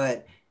about it,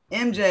 but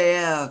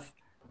MJF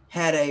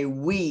had a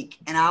week,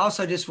 and I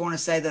also just want to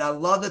say that I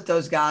love that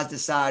those guys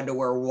decided to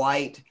wear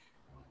white.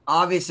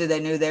 Obviously,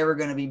 they knew they were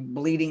going to be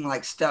bleeding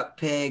like stuck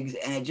pigs,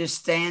 and it just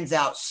stands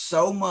out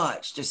so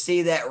much to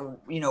see that,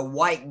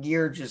 white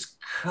gear just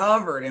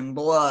covered in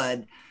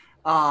blood.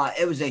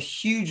 It was a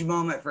huge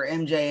moment for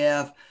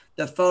MJF.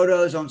 The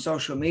photos on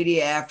social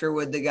media after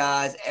with the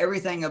guys,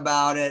 everything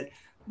about it,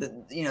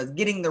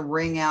 getting the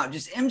ring out.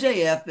 Just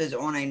MJF is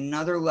on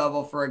another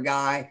level for a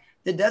guy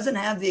that doesn't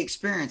have the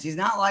experience. He's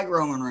not like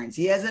Roman Reigns.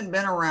 He hasn't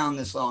been around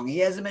this long. He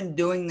hasn't been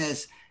doing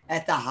this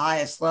at the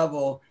highest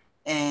level.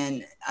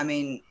 And I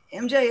mean,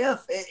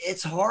 MJF,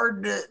 it's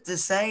hard to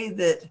say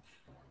that.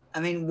 I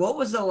mean, what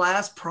was the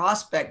last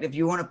prospect, if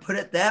you want to put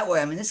it that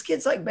way? I mean, this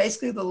kid's like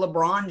basically the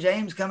LeBron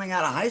James coming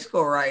out of high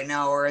school right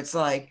now, where it's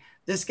like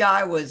this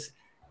guy was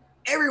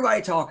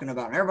everybody talking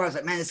about him. Everybody's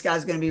like, man, this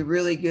guy's going to be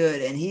really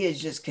good. And he has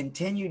just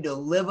continued to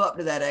live up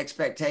to that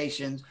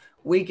expectations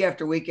week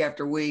after week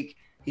after week.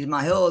 He's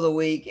my Hill of the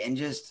Week. And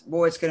just,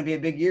 boy, it's going to be a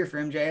big year for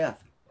MJF.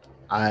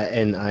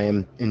 And I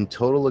am in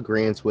total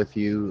agreement with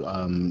you,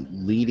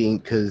 leading,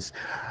 because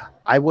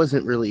I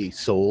wasn't really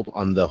sold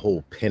on the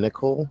whole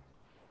Pinnacle,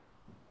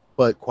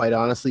 but quite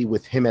honestly,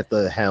 with him at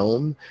the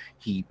helm,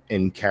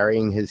 and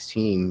carrying his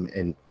team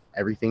and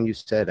everything you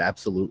said,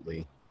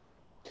 absolutely.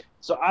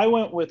 So I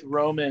went with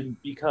Roman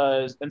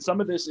because, and some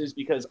of this is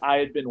because I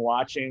had been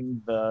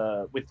watching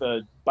with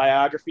the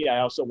biography. I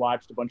also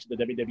watched a bunch of the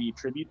WWE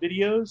tribute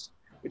videos,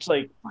 which,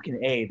 like,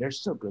 fucking A, they're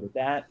so good at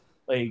that.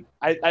 Like,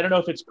 I don't know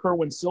if it's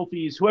Kerwin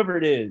Silfies, whoever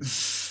it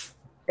is,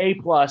 A+,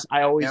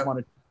 I always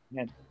want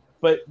to,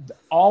 but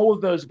all of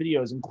those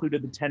videos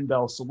included the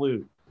 10-bell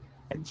salute.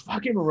 And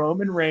fucking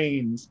Roman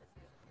Reigns,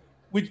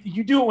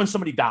 you do it when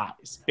somebody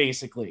dies,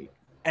 basically.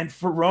 And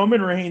for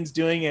Roman Reigns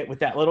doing it with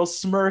that little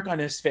smirk on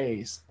his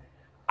face,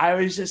 I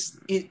was just,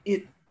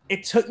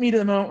 it took me to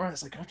the moment where I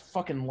was like, I'd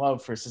fucking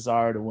love for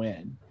Cesaro to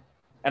win.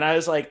 And I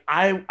was like,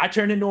 I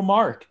turned into a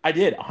mark. I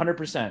did,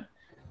 100%.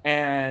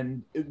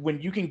 And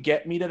when you can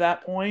get me to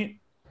that point,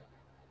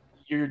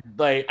 you're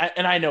like,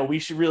 and I know we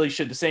should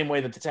the same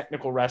way that the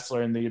technical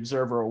wrestler in the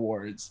Observer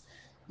Awards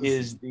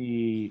is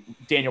the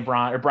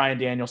Brian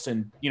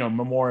Danielson,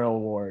 Memorial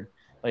Award.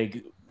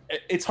 Like,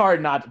 it's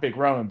hard not to pick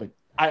Roman, but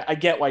I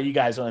get why you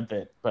guys went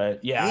it.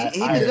 But yeah,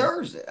 he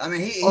deserves it. I mean,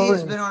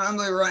 he's been on an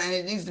unbelievable run, and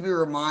it needs to be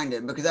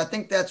reminded, because I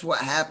think that's what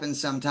happens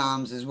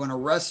sometimes is when a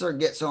wrestler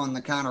gets on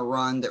the kind of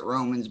run that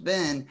Roman's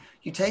been,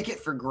 you take it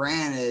for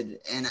granted.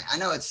 And I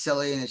know it's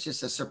silly and it's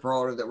just a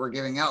superlative that we're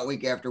giving out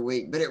week after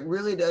week, but it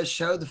really does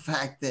show the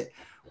fact that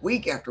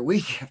week after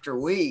week after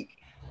week,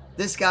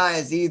 this guy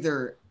is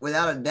either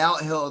without a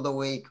doubt heel of the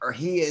week, or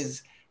he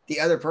is the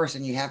other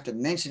person you have to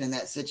mention in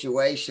that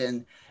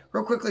situation.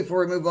 Real quickly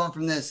before we move on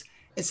from this,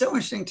 it's so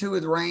interesting too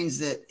with Reigns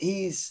that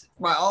he's,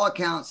 by all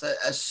accounts,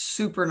 a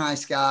super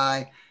nice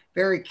guy,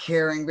 very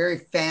caring, very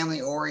family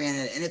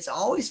oriented. And it's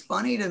always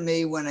funny to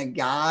me when a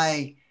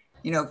guy,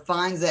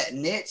 finds that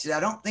niche.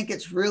 I don't think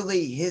it's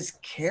really his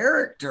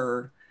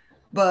character,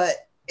 but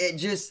it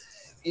just,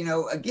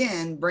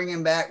 again,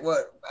 bringing back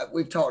what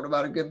we've talked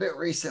about a good bit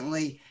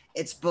recently,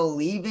 it's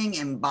believing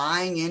and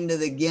buying into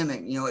the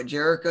gimmick. What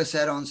Jericho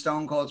said on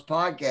Stone Cold's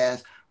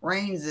podcast,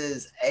 Reigns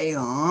is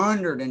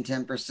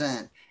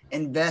 110%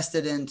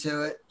 invested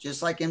into it,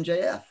 just like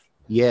MJF.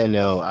 Yeah,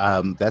 no,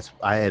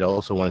 I had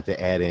also wanted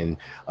to add in,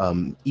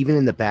 even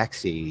in the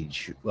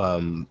backstage,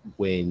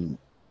 when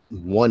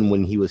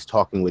he was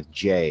talking with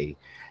Jay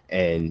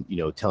and,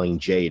 telling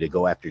Jay to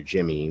go after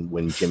Jimmy,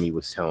 when Jimmy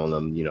was telling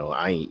him,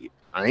 I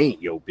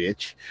ain't yo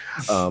bitch.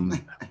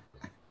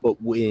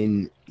 But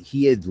when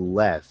he had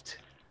left,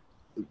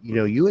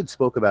 you had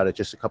spoke about it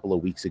just a couple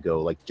of weeks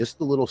ago, like just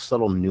the little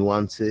subtle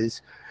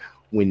nuances.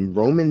 When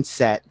Roman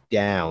sat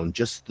down,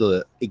 just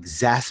the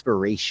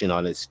exasperation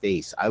on his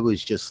face, I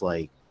was just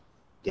like,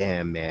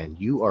 damn, man,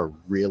 you are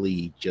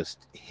really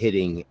just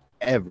hitting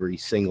every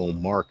single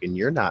mark and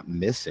you're not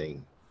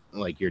missing.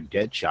 Like, you're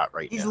dead shot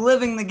right now. He's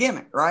living the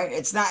gimmick, right?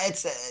 It's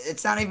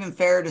not even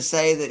fair to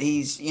say that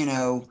he's,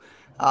 playing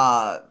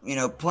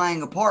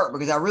a part,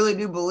 because I really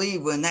do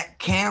believe when that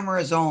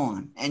camera is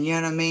on and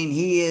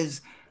he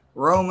is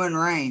Roman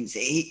Reigns,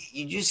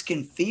 you just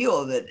can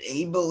feel that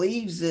he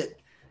believes that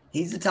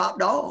he's the top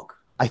dog.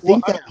 I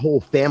think that whole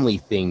family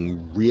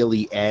thing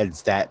really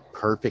adds that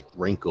perfect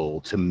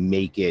wrinkle to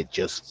make it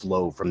just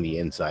flow from the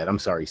inside. I'm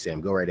sorry, Sam,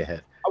 go right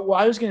ahead. Well,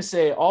 I was going to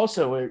say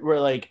also, we're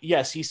like,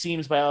 yes, he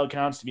seems by all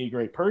accounts to be a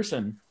great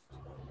person.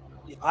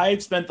 I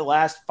had spent the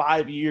last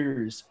 5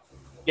 years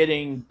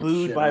getting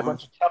booed by a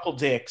bunch of chuckle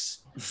dicks.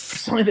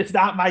 Something that's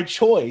not my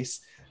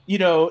choice,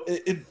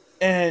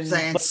 and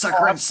saying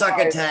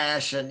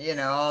succotash and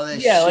all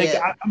this shit. Like,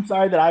 I'm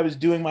sorry that I was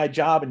doing my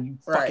job and you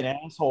fucking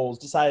assholes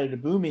decided to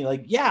boo me.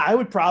 Like, yeah, I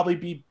would probably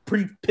be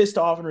pretty pissed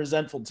off and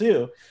resentful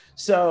too.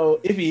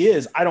 So if he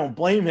is, I don't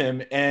blame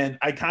him, and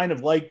I kind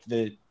of liked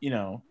that.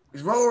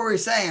 Because what were we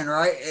saying,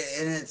 right?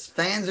 And it's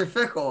fans are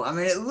fickle. I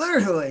mean, it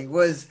literally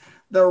was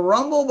the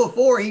Rumble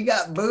before he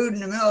got booed in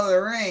the middle of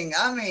the ring.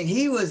 I mean,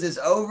 he was as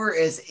over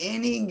as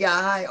any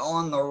guy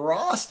on the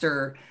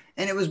roster,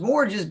 and it was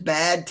more just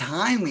bad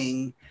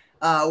timing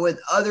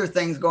with other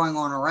things going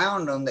on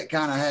around him that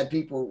kind of had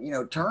people,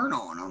 turn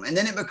on him. And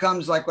then it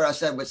becomes like what I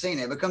said with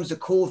Cena. It becomes a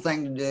cool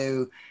thing to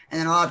do, and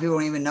then a lot of people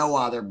don't even know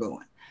why they're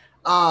booing.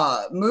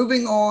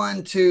 Moving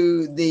on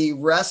to the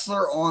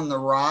wrestler on the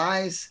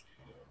rise.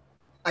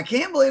 I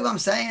can't believe I'm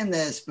saying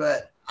this,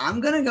 but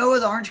I'm going to go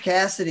with Orange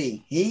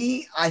Cassidy.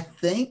 He, I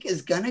think,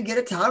 is going to get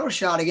a title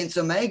shot against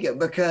Omega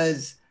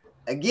because,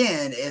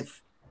 again,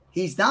 if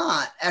he's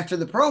not, after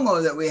the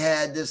promo that we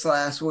had this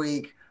last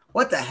week,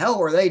 what the hell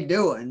were they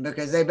doing?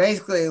 Because they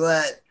basically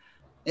let,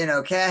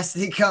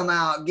 Cassidy come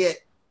out,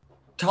 get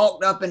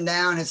talked up and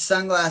down, his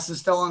sunglasses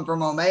stolen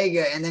from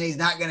Omega, and then he's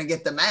not going to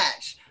get the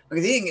match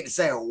because he didn't get to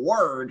say a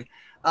word.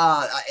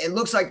 It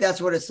looks like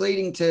that's what it's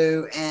leading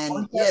to.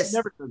 And yes,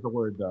 never says a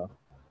word though.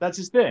 That's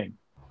his thing.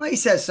 Well, he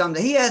says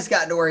something. He has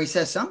gotten to where he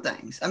says some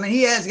things. I mean,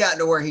 he has gotten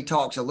to where he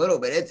talks a little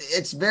bit.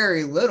 It's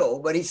very little,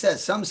 but he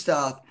says some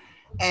stuff.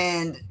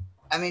 And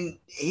I mean,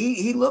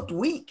 he looked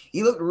weak.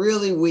 He looked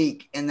really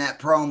weak in that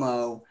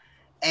promo.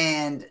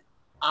 And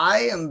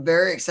I am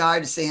very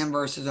excited to see him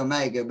versus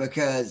Omega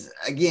because,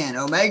 again,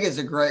 Omega is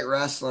a great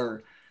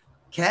wrestler.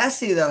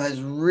 Cassidy, though,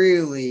 has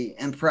really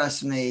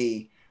impressed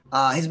me.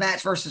 His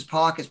match versus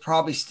Pac is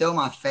probably still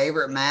my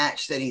favorite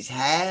match that he's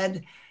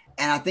had.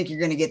 And I think you're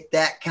going to get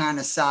that kind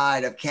of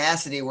side of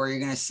Cassidy where you're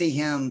going to see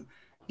him,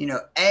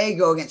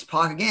 go against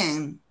Pac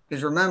again.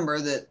 Because remember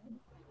that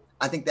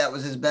I think that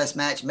was his best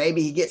match.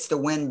 Maybe he gets to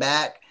win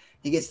back.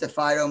 He gets to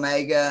fight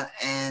Omega.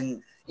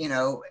 And,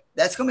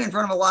 that's going to be in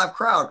front of a live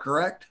crowd,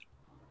 correct?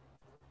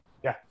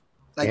 Yeah.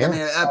 I mean,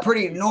 a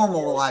pretty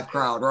normal live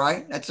crowd,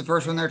 right? That's the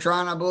first one they're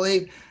trying, I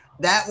believe.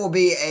 That will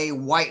be a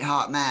white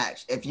hot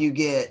match if you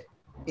get,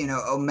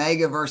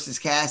 Omega versus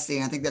Cassidy.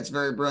 And I think that's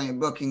very brilliant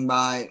booking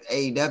by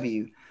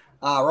AEW.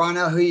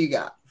 Ronell, who you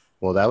got?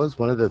 Well, that was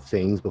one of the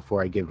things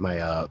before I give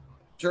my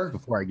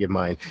before I give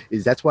mine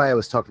is that's why I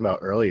was talking about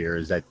earlier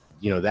is that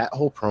that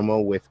whole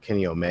promo with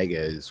Kenny Omega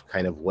is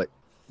kind of what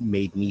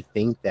made me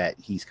think that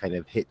he's kind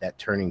of hit that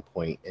turning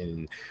point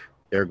and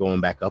they're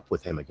going back up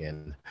with him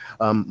again.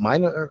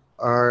 Mine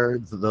are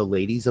the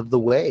ladies of the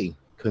way.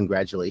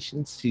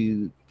 Congratulations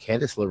to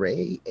Candice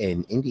LeRae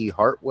and Indy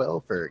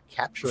Hartwell for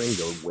capturing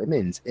the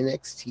women's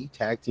NXT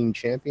Tag Team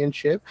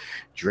Championship,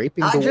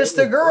 draping not just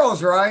the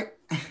girls, right?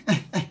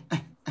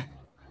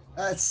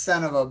 That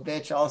son of a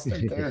bitch,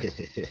 Austin Theory.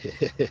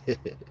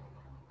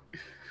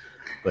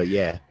 But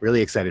yeah,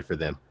 really excited for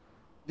them.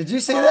 Did you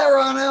see that,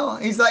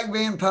 Ronell? He's like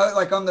being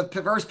like on the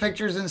first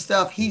pictures and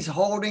stuff. He's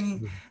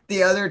holding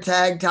the other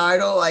tag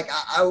title. Like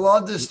I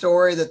love the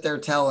story that they're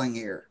telling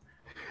here.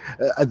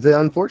 The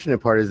unfortunate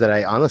part is that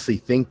I honestly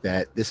think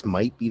that this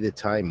might be the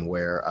time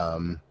where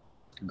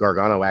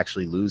Gargano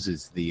actually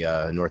loses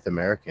the North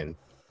American.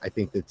 I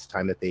think it's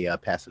time that they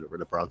pass it over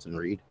to Bronson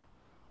Reed.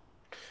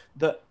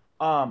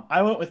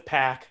 I went with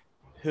Pac,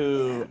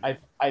 who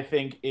I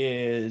think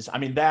is, I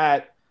mean,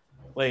 that,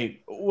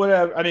 like,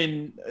 whatever. I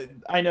mean,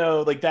 I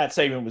know, like, that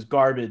segment was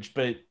garbage,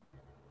 but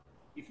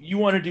if you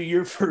want to do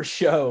your first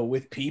show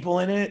with people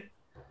in it,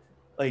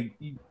 like,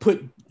 you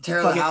put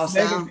tear the house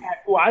down.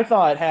 Pac, who I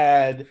thought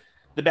had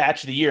the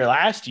match of the year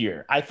last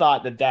year. I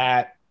thought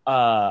that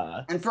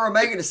and for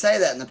Omega to say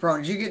that in the promo,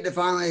 did you get to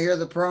finally hear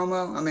the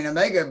promo? I mean,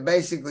 Omega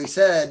basically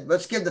said,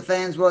 let's give the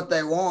fans what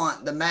they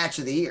want, the match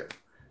of the year.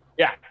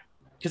 Yeah,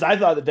 because I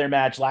thought that their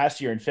match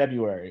last year in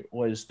February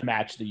was the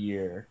match of the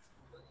year.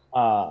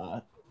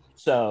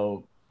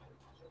 So,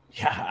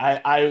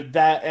 yeah,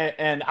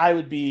 I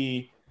would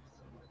be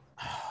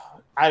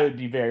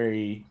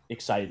very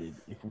excited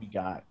if we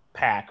got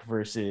Pac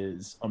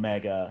versus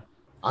Omega.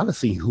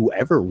 Honestly,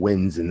 whoever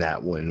wins in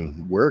that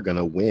one, we're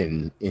gonna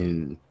win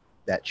in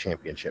that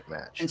championship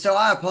match. And so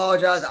I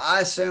apologize.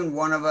 I assumed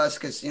one of us,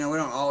 because we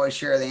don't always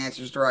share the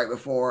answers to right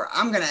before.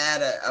 I'm gonna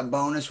add a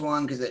bonus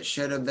one because it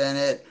should have been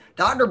it.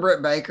 Dr.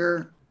 Britt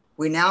Baker.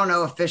 We now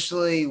know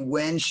officially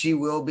when she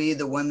will be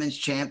the women's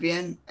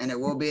champion, and it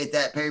will be at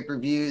that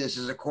pay-per-view. This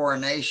is a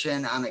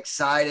coronation. I'm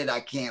excited.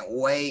 I can't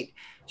wait.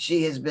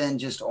 She has been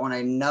just on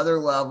another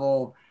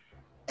level,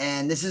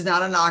 and this is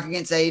not a knock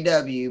against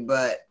AEW,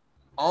 but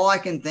all I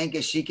can think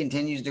as she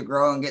continues to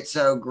grow and get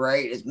so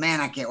great is,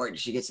 man, I can't wait till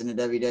she gets into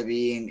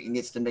WWE and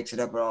gets to mix it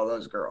up with all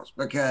those girls,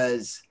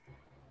 because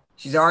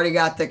she's already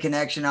got the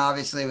connection,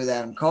 obviously, with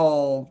Adam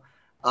Cole.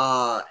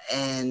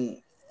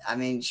 And I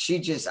mean,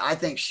 I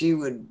think she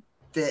would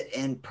fit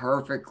in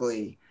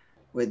perfectly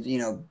with,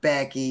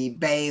 Becky,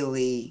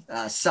 Bayley,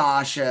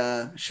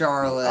 Sasha,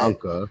 Charlotte,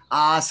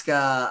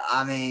 Asuka.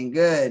 I mean,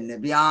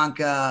 good.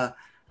 Bianca,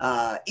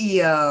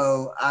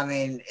 Io. I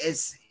mean,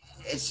 it's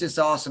just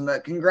awesome.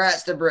 But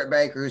congrats to Britt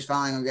Baker, who's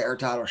finally going to get her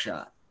title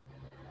shot.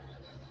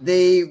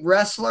 The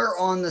wrestler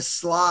on the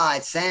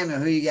slide, Samuel,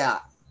 who you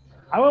got?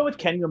 I went with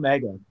Kenny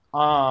Omega.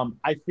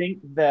 I think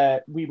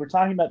that we were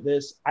talking about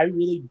this. I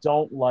really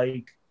don't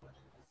like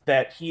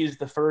that he is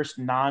the first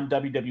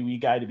non-WWE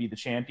guy to be the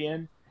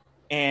champion,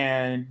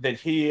 and that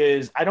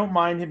I don't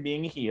mind him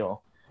being a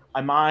heel.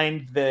 I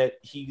mind that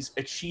he's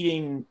a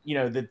cheating,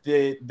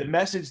 the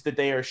message that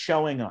they are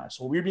showing us,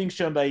 what we're being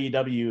shown by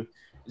AEW,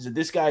 is that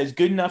this guy is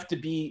good enough to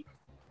beat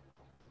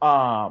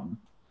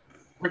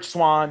Rich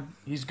Swann.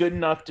 He's good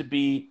enough to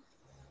beat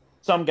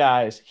some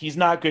guys. He's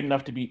not good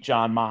enough to beat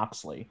Jon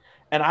Moxley.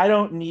 And I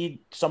don't need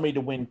somebody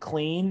to win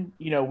clean.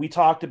 We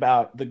talked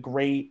about the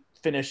great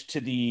finish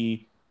to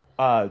the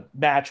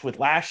match with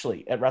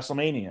Lashley at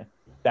WrestleMania.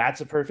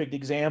 That's a perfect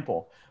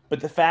example. But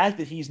the fact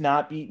that he's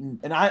not beaten,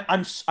 and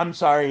I'm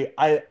sorry,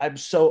 I'm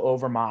so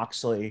over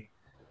Moxley,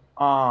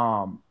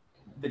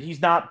 that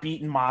he's not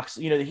beaten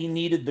Moxley. That he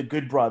needed the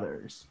Good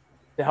Brothers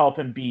to help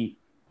him beat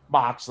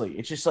Moxley.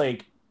 It's just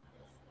like,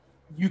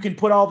 you can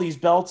put all these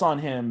belts on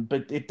him,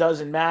 but it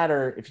doesn't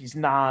matter if he's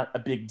not a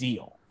big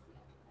deal.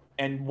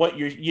 And what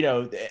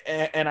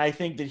and I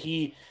think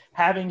that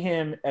having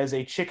him as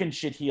a chicken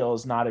shit heel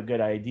is not a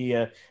good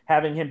idea.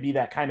 Having him be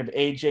that kind of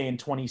AJ in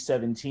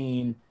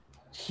 2017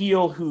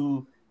 heel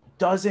who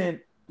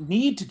doesn't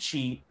need to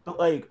cheat, but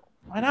like,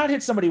 why not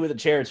hit somebody with a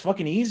chair? It's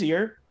fucking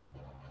easier.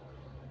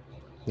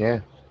 Yeah.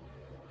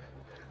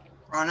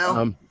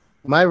 Ronell?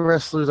 My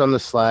wrestlers on the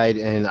slide,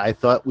 and I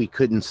thought we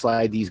couldn't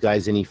slide these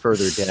guys any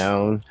further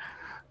down.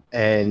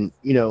 And,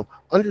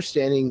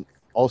 understanding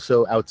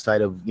also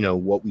outside of,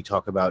 what we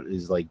talk about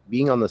is like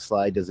being on the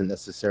slide doesn't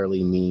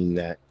necessarily mean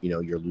that,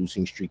 your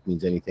losing streak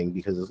means anything,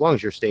 because as long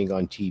as you're staying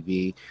on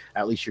TV,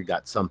 at least you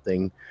got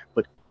something.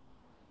 But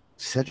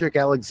Cedric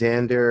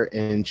Alexander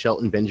and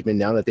Shelton Benjamin,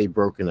 now that they've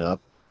broken up,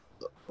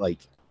 like,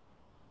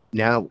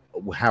 now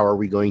how are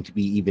we going to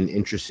be even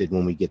interested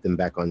when we get them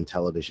back on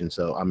television?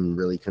 So I'm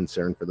really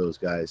concerned for those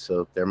guys.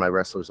 So they're my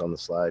wrestlers on the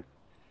slide.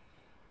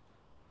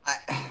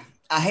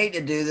 I hate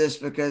to do this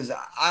because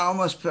I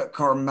almost put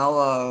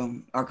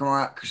Carmella, not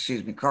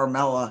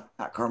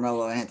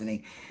Carmelo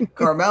Anthony.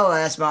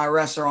 Carmella as my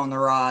wrestler on the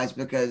rise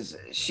because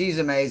she's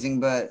amazing,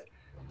 but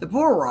the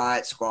poor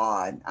Riot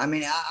Squad. I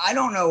mean, I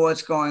don't know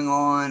what's going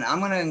on. I'm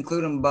going to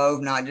include them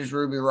both, not just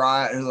Ruby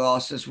Riott, who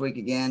lost this week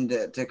again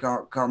to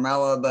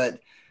Carmella, but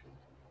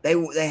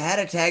they had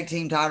a tag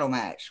team title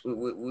match.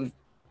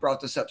 brought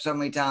this up so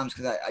many times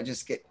because I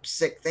just get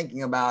sick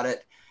thinking about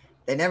it.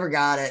 They never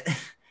got it.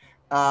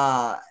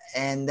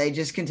 And they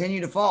just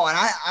continue to fall. And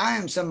I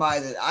am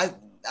somebody that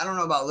I don't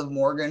know about Liv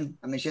Morgan.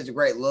 I mean, she has a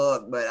great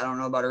look, but I don't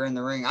know about her in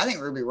the ring. I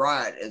think Ruby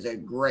Riott is a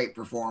great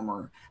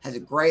performer, has a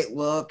great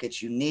look.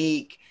 It's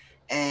unique.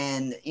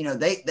 And, you know,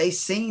 they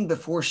seen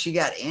before she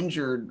got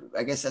injured,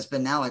 I guess that's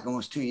been now like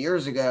almost 2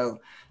 years ago,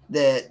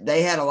 that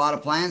they had a lot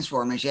of plans for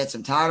her. I mean, she had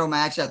some title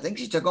matches. I think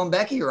she took on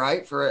Becky,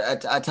 right, for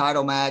a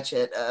title match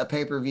at a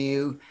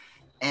pay-per-view.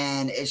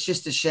 And it's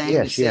just a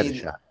shame to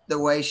see the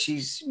way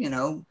she's, you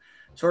know,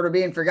 sort of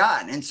being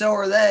forgotten. And so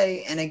are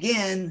they. And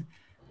again,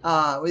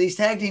 with these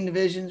tag team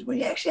divisions, when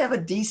you actually have a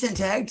decent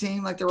tag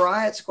team like the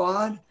Riot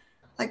Squad,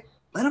 like,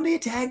 let them be a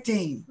tag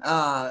team.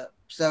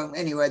 So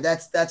anyway,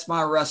 that's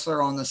my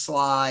wrestler on the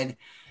slide.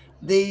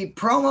 The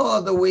promo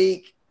of the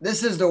week,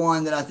 this is the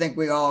one that I think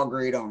we all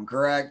agreed on,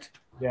 correct?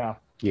 Yeah.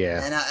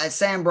 Yeah. And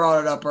Sam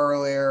brought it up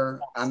earlier.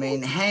 I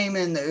mean,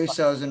 Heyman, the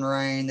Usos, and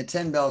Reign, the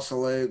 10-bell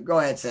salute. Go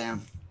ahead,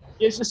 Sam.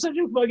 It's just such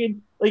a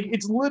fucking, like,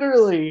 it's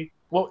literally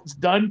what's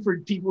done for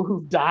people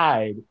who've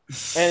died.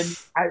 And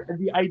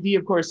the idea,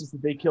 of course, is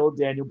that they killed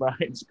Daniel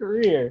Bryan's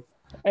career.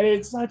 And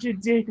it's such a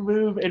dick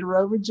move. And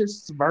Roman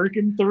just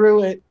smirking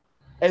through it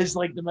as,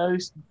 like, the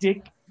most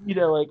dick, you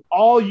know, like,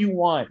 all you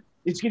want.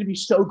 It's going to be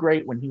so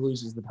great when he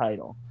loses the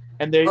title.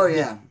 And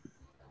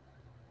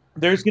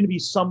there's going to be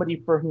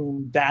somebody for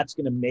whom that's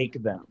going to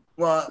make them.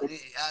 Well,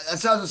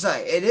 that's what I was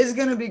going to say. It is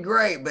going to be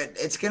great, but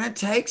it's going to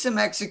take some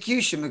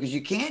execution because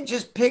you can't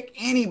just pick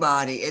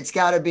anybody. It's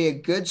got to be a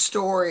good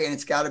story and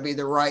it's got to be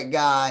the right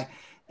guy.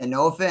 And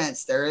no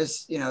offense, there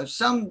is, you know,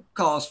 some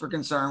cause for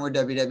concern with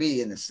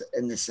WWE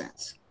in this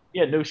sense.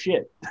 Yeah, no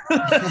shit.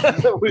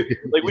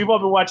 We've all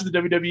been watching the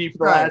WWE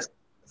for the last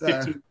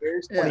 15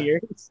 years, 20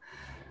 years.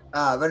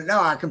 But no,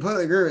 I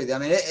completely agree with you. I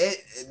mean,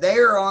 they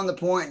are on the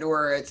point to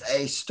where it's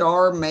a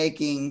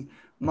star-making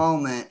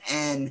moment.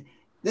 And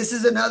this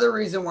is another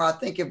reason where I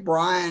think if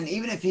Bryan,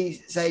 even if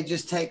he, say,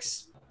 just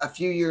takes a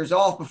few years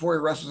off before he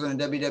wrestles in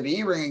a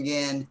WWE ring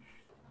again,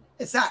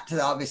 it's not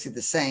to obviously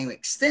the same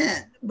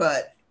extent,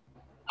 but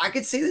I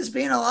could see this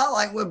being a lot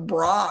like with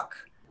Brock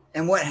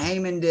and what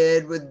Heyman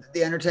did with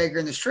The Undertaker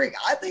and The Streak.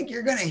 I think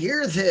you're going to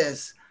hear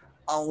this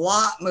a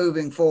lot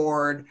moving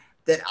forward,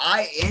 that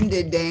I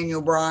ended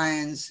Daniel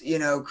Bryan's, you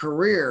know,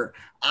 career.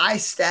 I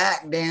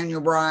stacked Daniel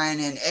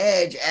Bryan and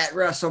Edge at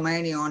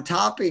WrestleMania on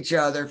top of each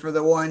other for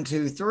the 1,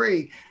 2,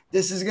 3.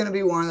 This is going to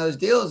be one of those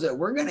deals that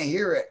we're going to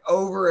hear it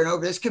over and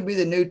over. This could be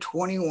the new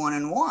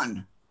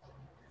 21-1.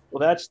 Well,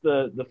 that's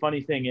the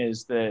funny thing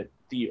is that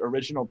the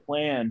original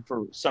plan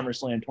for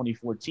SummerSlam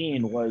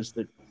 2014 was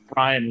that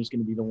Bryan was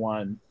going to be the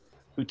one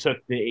who took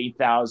the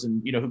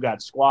 8,000, you know, who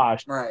got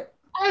squashed. Right.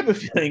 I have a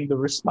feeling the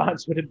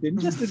response would have been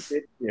just a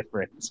bit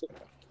different.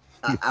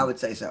 I would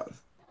say so.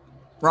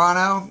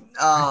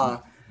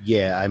 Rano?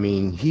 Yeah, I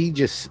mean, he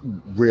just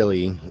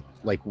really,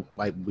 like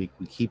we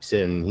keep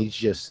saying, he's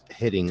just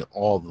hitting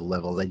all the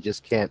levels. I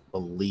just can't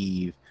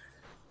believe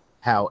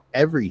how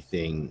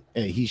everything,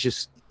 he's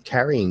just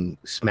carrying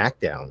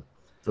SmackDown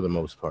for the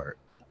most part.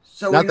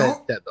 So not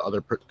that the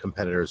other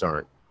competitors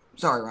aren't.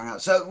 Sorry, Rano.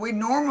 So we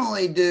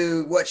normally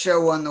do what show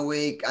won the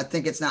week. I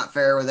think it's not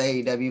fair with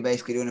AEW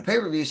basically doing a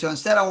pay-per-view. So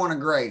instead, I want a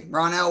grade.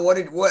 Ronell,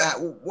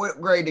 what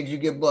grade did you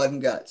give Blood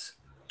and Guts?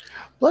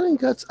 Blood and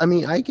Guts, I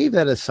mean, I gave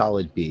that a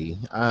solid B.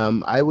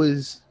 I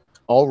was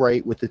all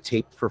right with the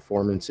taped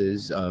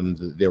performances.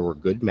 There were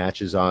good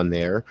matches on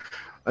there.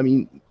 I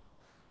mean,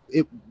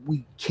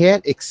 we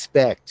can't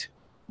expect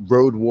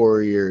Road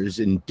Warriors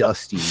and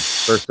Dusty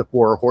versus the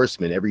Four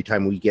Horsemen every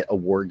time we get a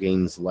War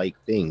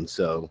Games-like thing.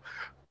 So,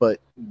 but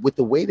with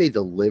the way they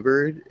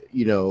delivered,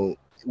 you know,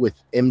 with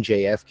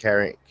MJF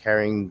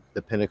carrying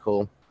the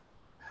Pinnacle,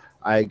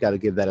 I got to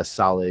give that a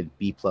solid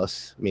B+,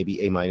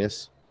 maybe A-.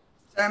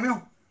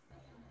 Samuel?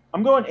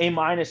 I'm going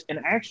A-, and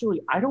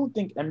actually, I don't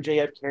think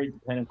MJF carried the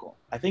Pinnacle.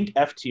 I think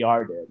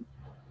FTR did.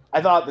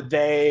 I thought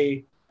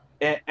that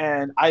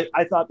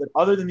I thought that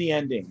other than the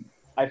ending,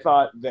 I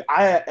thought that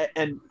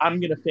and I'm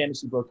going to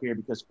fantasy book here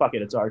because fuck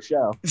it, it's our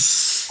show.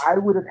 I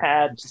would have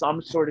had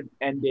some sort of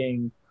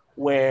ending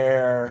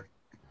where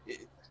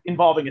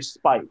involving a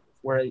spike,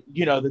 where,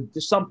 you know,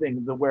 there's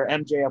something where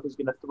MJF was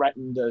going to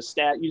threaten to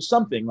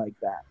something like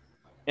that,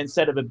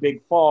 instead of a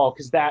big fall,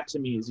 because that to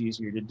me is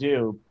easier to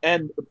do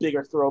and a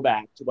bigger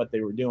throwback to what they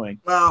were doing.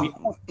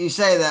 Well, you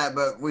say that,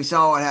 but we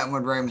saw what happened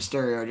with Rey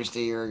Mysterio just a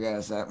year ago.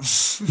 So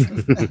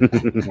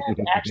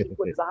actually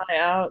put his eye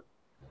out.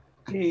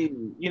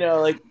 You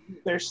know, like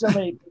there's so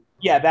many.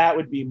 Yeah, that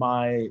would be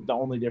the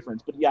only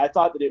difference. But yeah, I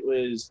thought that it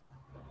was,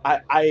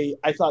 I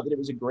thought that it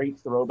was a great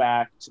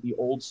throwback to the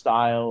old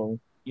style.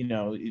 You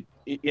know,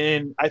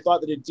 and I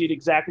thought that it did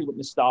exactly what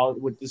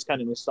this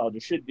kind of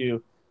nostalgia should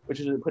do, which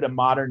is to put a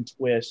modern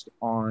twist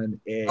on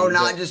a. Oh,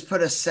 not just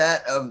put a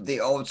set of the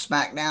old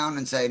SmackDown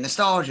and say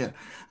nostalgia.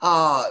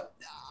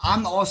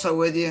 I'm also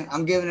with you.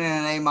 I'm giving it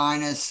an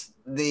A-.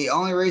 The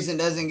only reason it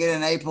doesn't get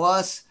an A+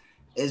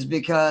 is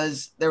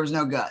because there was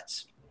no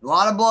guts. A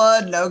lot of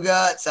blood, no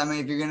guts. I mean,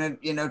 if you're gonna,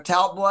 you know,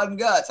 tout blood and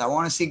guts, I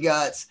want to see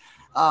guts.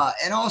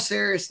 In all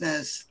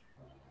seriousness,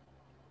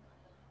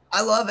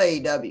 I love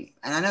AEW,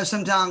 and I know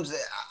sometimes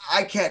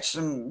I catch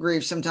some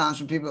grief sometimes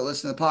from people that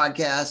listen to the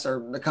podcast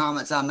or the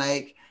comments I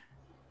make.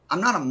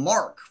 I'm not a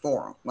mark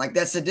for them. Like,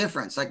 that's the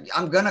difference. Like,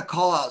 I'm going to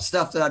call out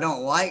stuff that I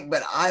don't like,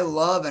 but I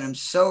love and I'm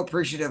so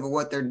appreciative of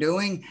what they're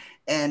doing.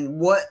 And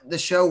what the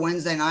show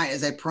Wednesday night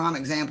is a prime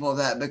example of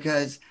that,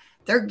 because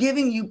they're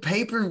giving you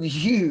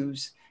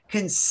pay-per-views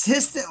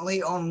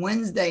consistently on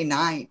Wednesday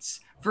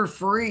nights for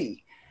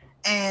free.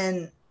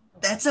 And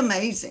that's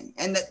amazing.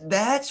 And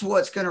that's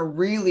what's going to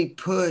really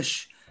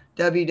push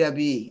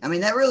WWE. I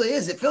mean, that really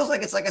is. It feels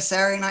like it's like a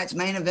Saturday night's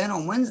main event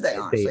on Wednesday,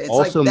 honestly. It's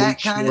also like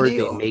that kind of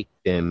deal.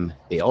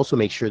 They also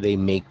make sure they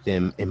make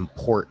them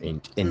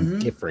important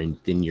and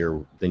different than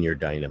your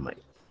Dynamite.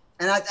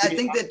 And I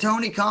think that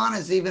Tony Khan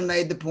has even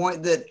made the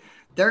point that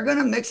they're going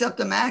to mix up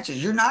the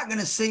matches. You're not going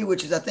to see,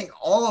 which is, I think,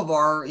 all of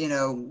our,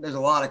 there's a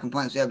lot of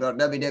complaints we have about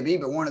WWE,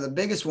 but one of the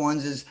biggest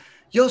ones is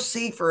you'll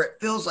see for it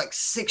feels like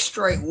 6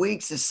 straight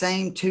weeks, the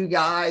same 2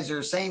 guys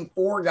or same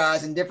 4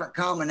 guys in different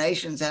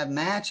combinations have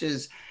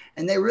matches.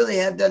 And they really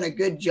have done a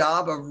good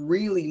job of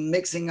really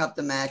mixing up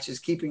the matches,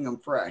 keeping them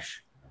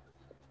fresh.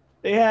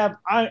 They have.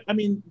 I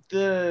mean,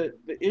 the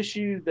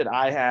issue that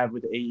I have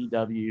with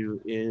AEW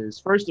is,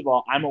 first of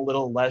all, I'm a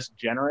little less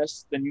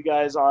generous than you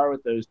guys are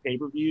with those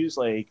pay-per-views,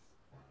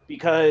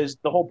 because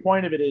the whole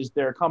point of it is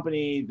they're a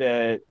company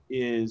that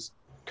is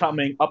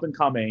coming up and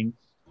coming,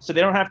 so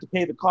they don't have to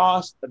pay the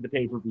cost of the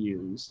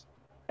pay-per-views,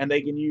 and they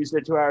can use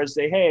their 2 hours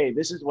to say, hey,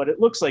 this is what it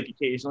looks like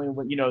occasionally.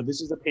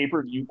 This is a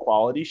pay-per-view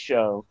quality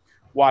show.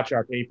 Watch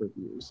our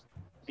pay-per-views.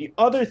 The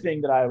other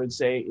thing that I would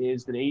say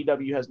is that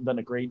AEW hasn't done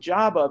a great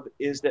job of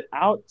is that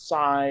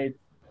outside,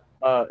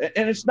 and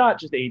it's not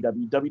just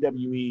AEW,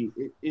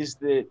 WWE, is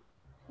that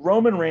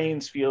Roman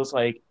Reigns feels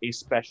like a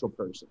special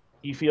person.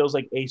 He feels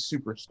like a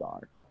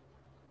superstar.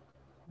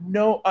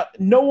 No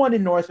one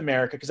in North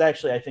America, because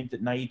actually I think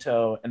that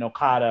Naito and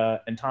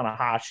Okada and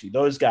Tanahashi,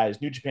 those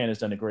guys, New Japan has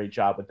done a great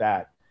job with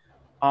that.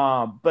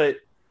 But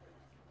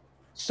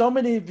so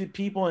many of the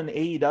people in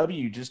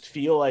AEW just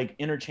feel like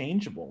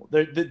interchangeable.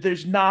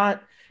 There's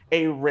not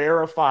a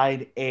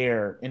rarefied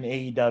air in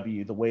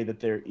AEW the way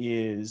that there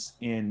is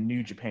in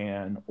New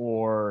Japan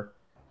or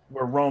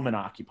where Roman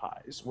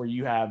occupies, where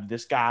you have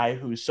this guy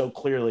who's so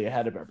clearly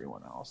ahead of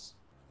everyone else.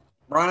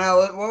 Ron,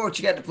 what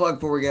you got to plug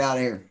before we get out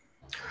of here?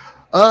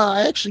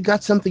 I actually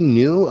got something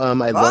new.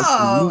 I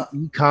launched a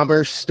new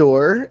e-commerce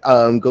store.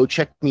 Go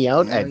check me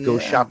out at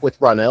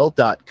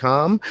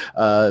goshopwithronell.com.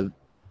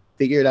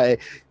 Figured I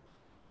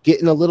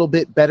getting a little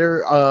bit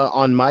better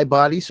on my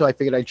body, so I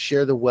figured I'd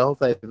share the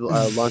wealth. I've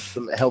launched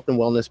some health and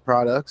wellness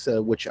products,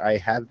 which I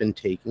have been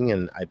taking,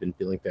 and I've been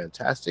feeling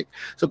fantastic.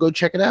 So go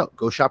check it out.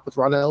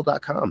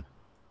 goshopwithronell.com.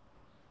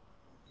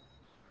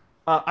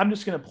 I'm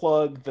just going to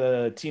plug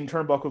the Team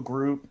Turnbuckle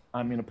group.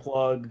 I'm going to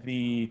plug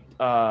the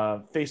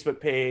Facebook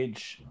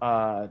page,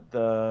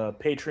 the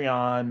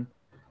Patreon,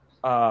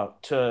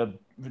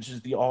 which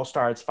is the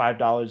All-Star. It's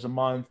 $5 a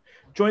month.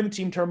 Join the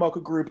Team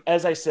Turnbuckle group.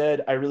 As I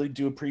said, I really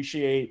do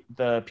appreciate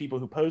the people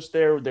who post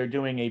there. They're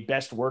doing a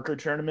best worker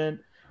tournament.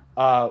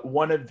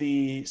 One of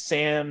the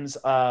Sam's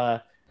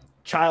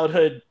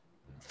childhood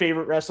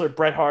favorite wrestler,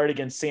 Bret Hart,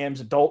 against Sam's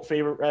adult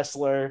favorite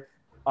wrestler,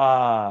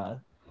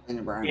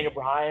 Daniel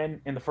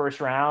Bryan, in the first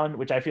round,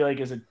 which I feel like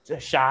is a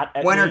shot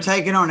at winner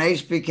taking on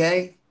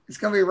HBK. It's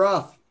going to be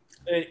rough.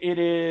 It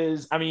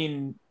is. I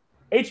mean,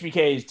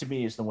 HBK to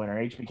me is the winner.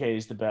 HBK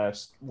is the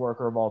best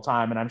worker of all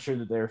time, and I'm sure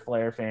that there are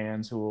Flair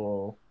fans who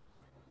will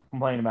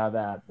complain about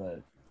that.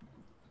 But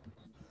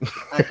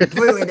I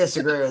completely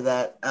disagree with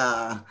that.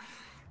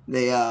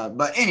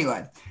 But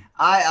anyway,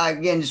 I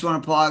again just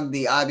want to plug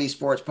the IB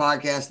Sports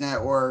Podcast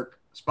Network,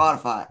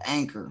 Spotify,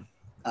 Anchor,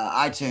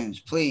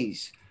 iTunes.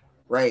 Please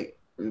rate,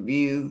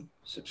 review,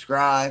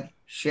 subscribe,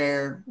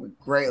 share. We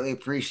greatly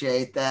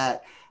appreciate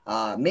that.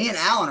 Me and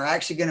Alan are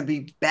actually going to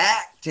be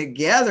back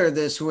together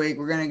this week.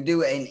 We're going to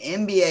do an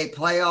NBA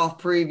playoff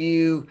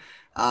preview.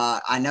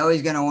 I know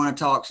he's going to want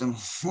to talk some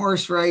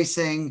horse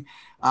racing.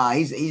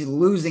 He's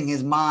losing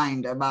his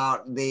mind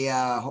about the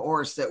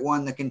horse that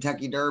won the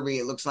Kentucky Derby.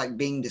 It looks like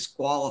being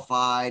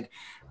disqualified.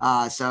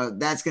 So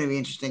that's going to be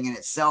interesting in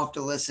itself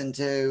to listen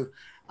to.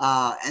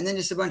 And then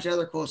just a bunch of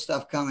other cool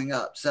stuff coming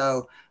up.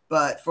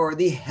 But for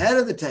the head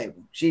of the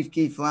table, Chief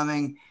Keith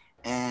Fleming,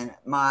 and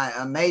my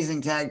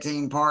amazing tag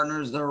team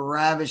partners, the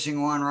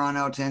ravishing one,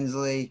 Ronell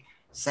Tinsley,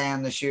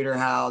 Sam the Shooter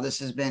Howell. This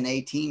has been a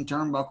Team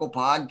Turnbuckle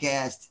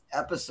podcast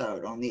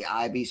episode on the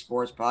IB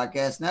Sports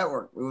Podcast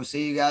Network. We will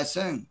see you guys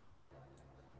soon.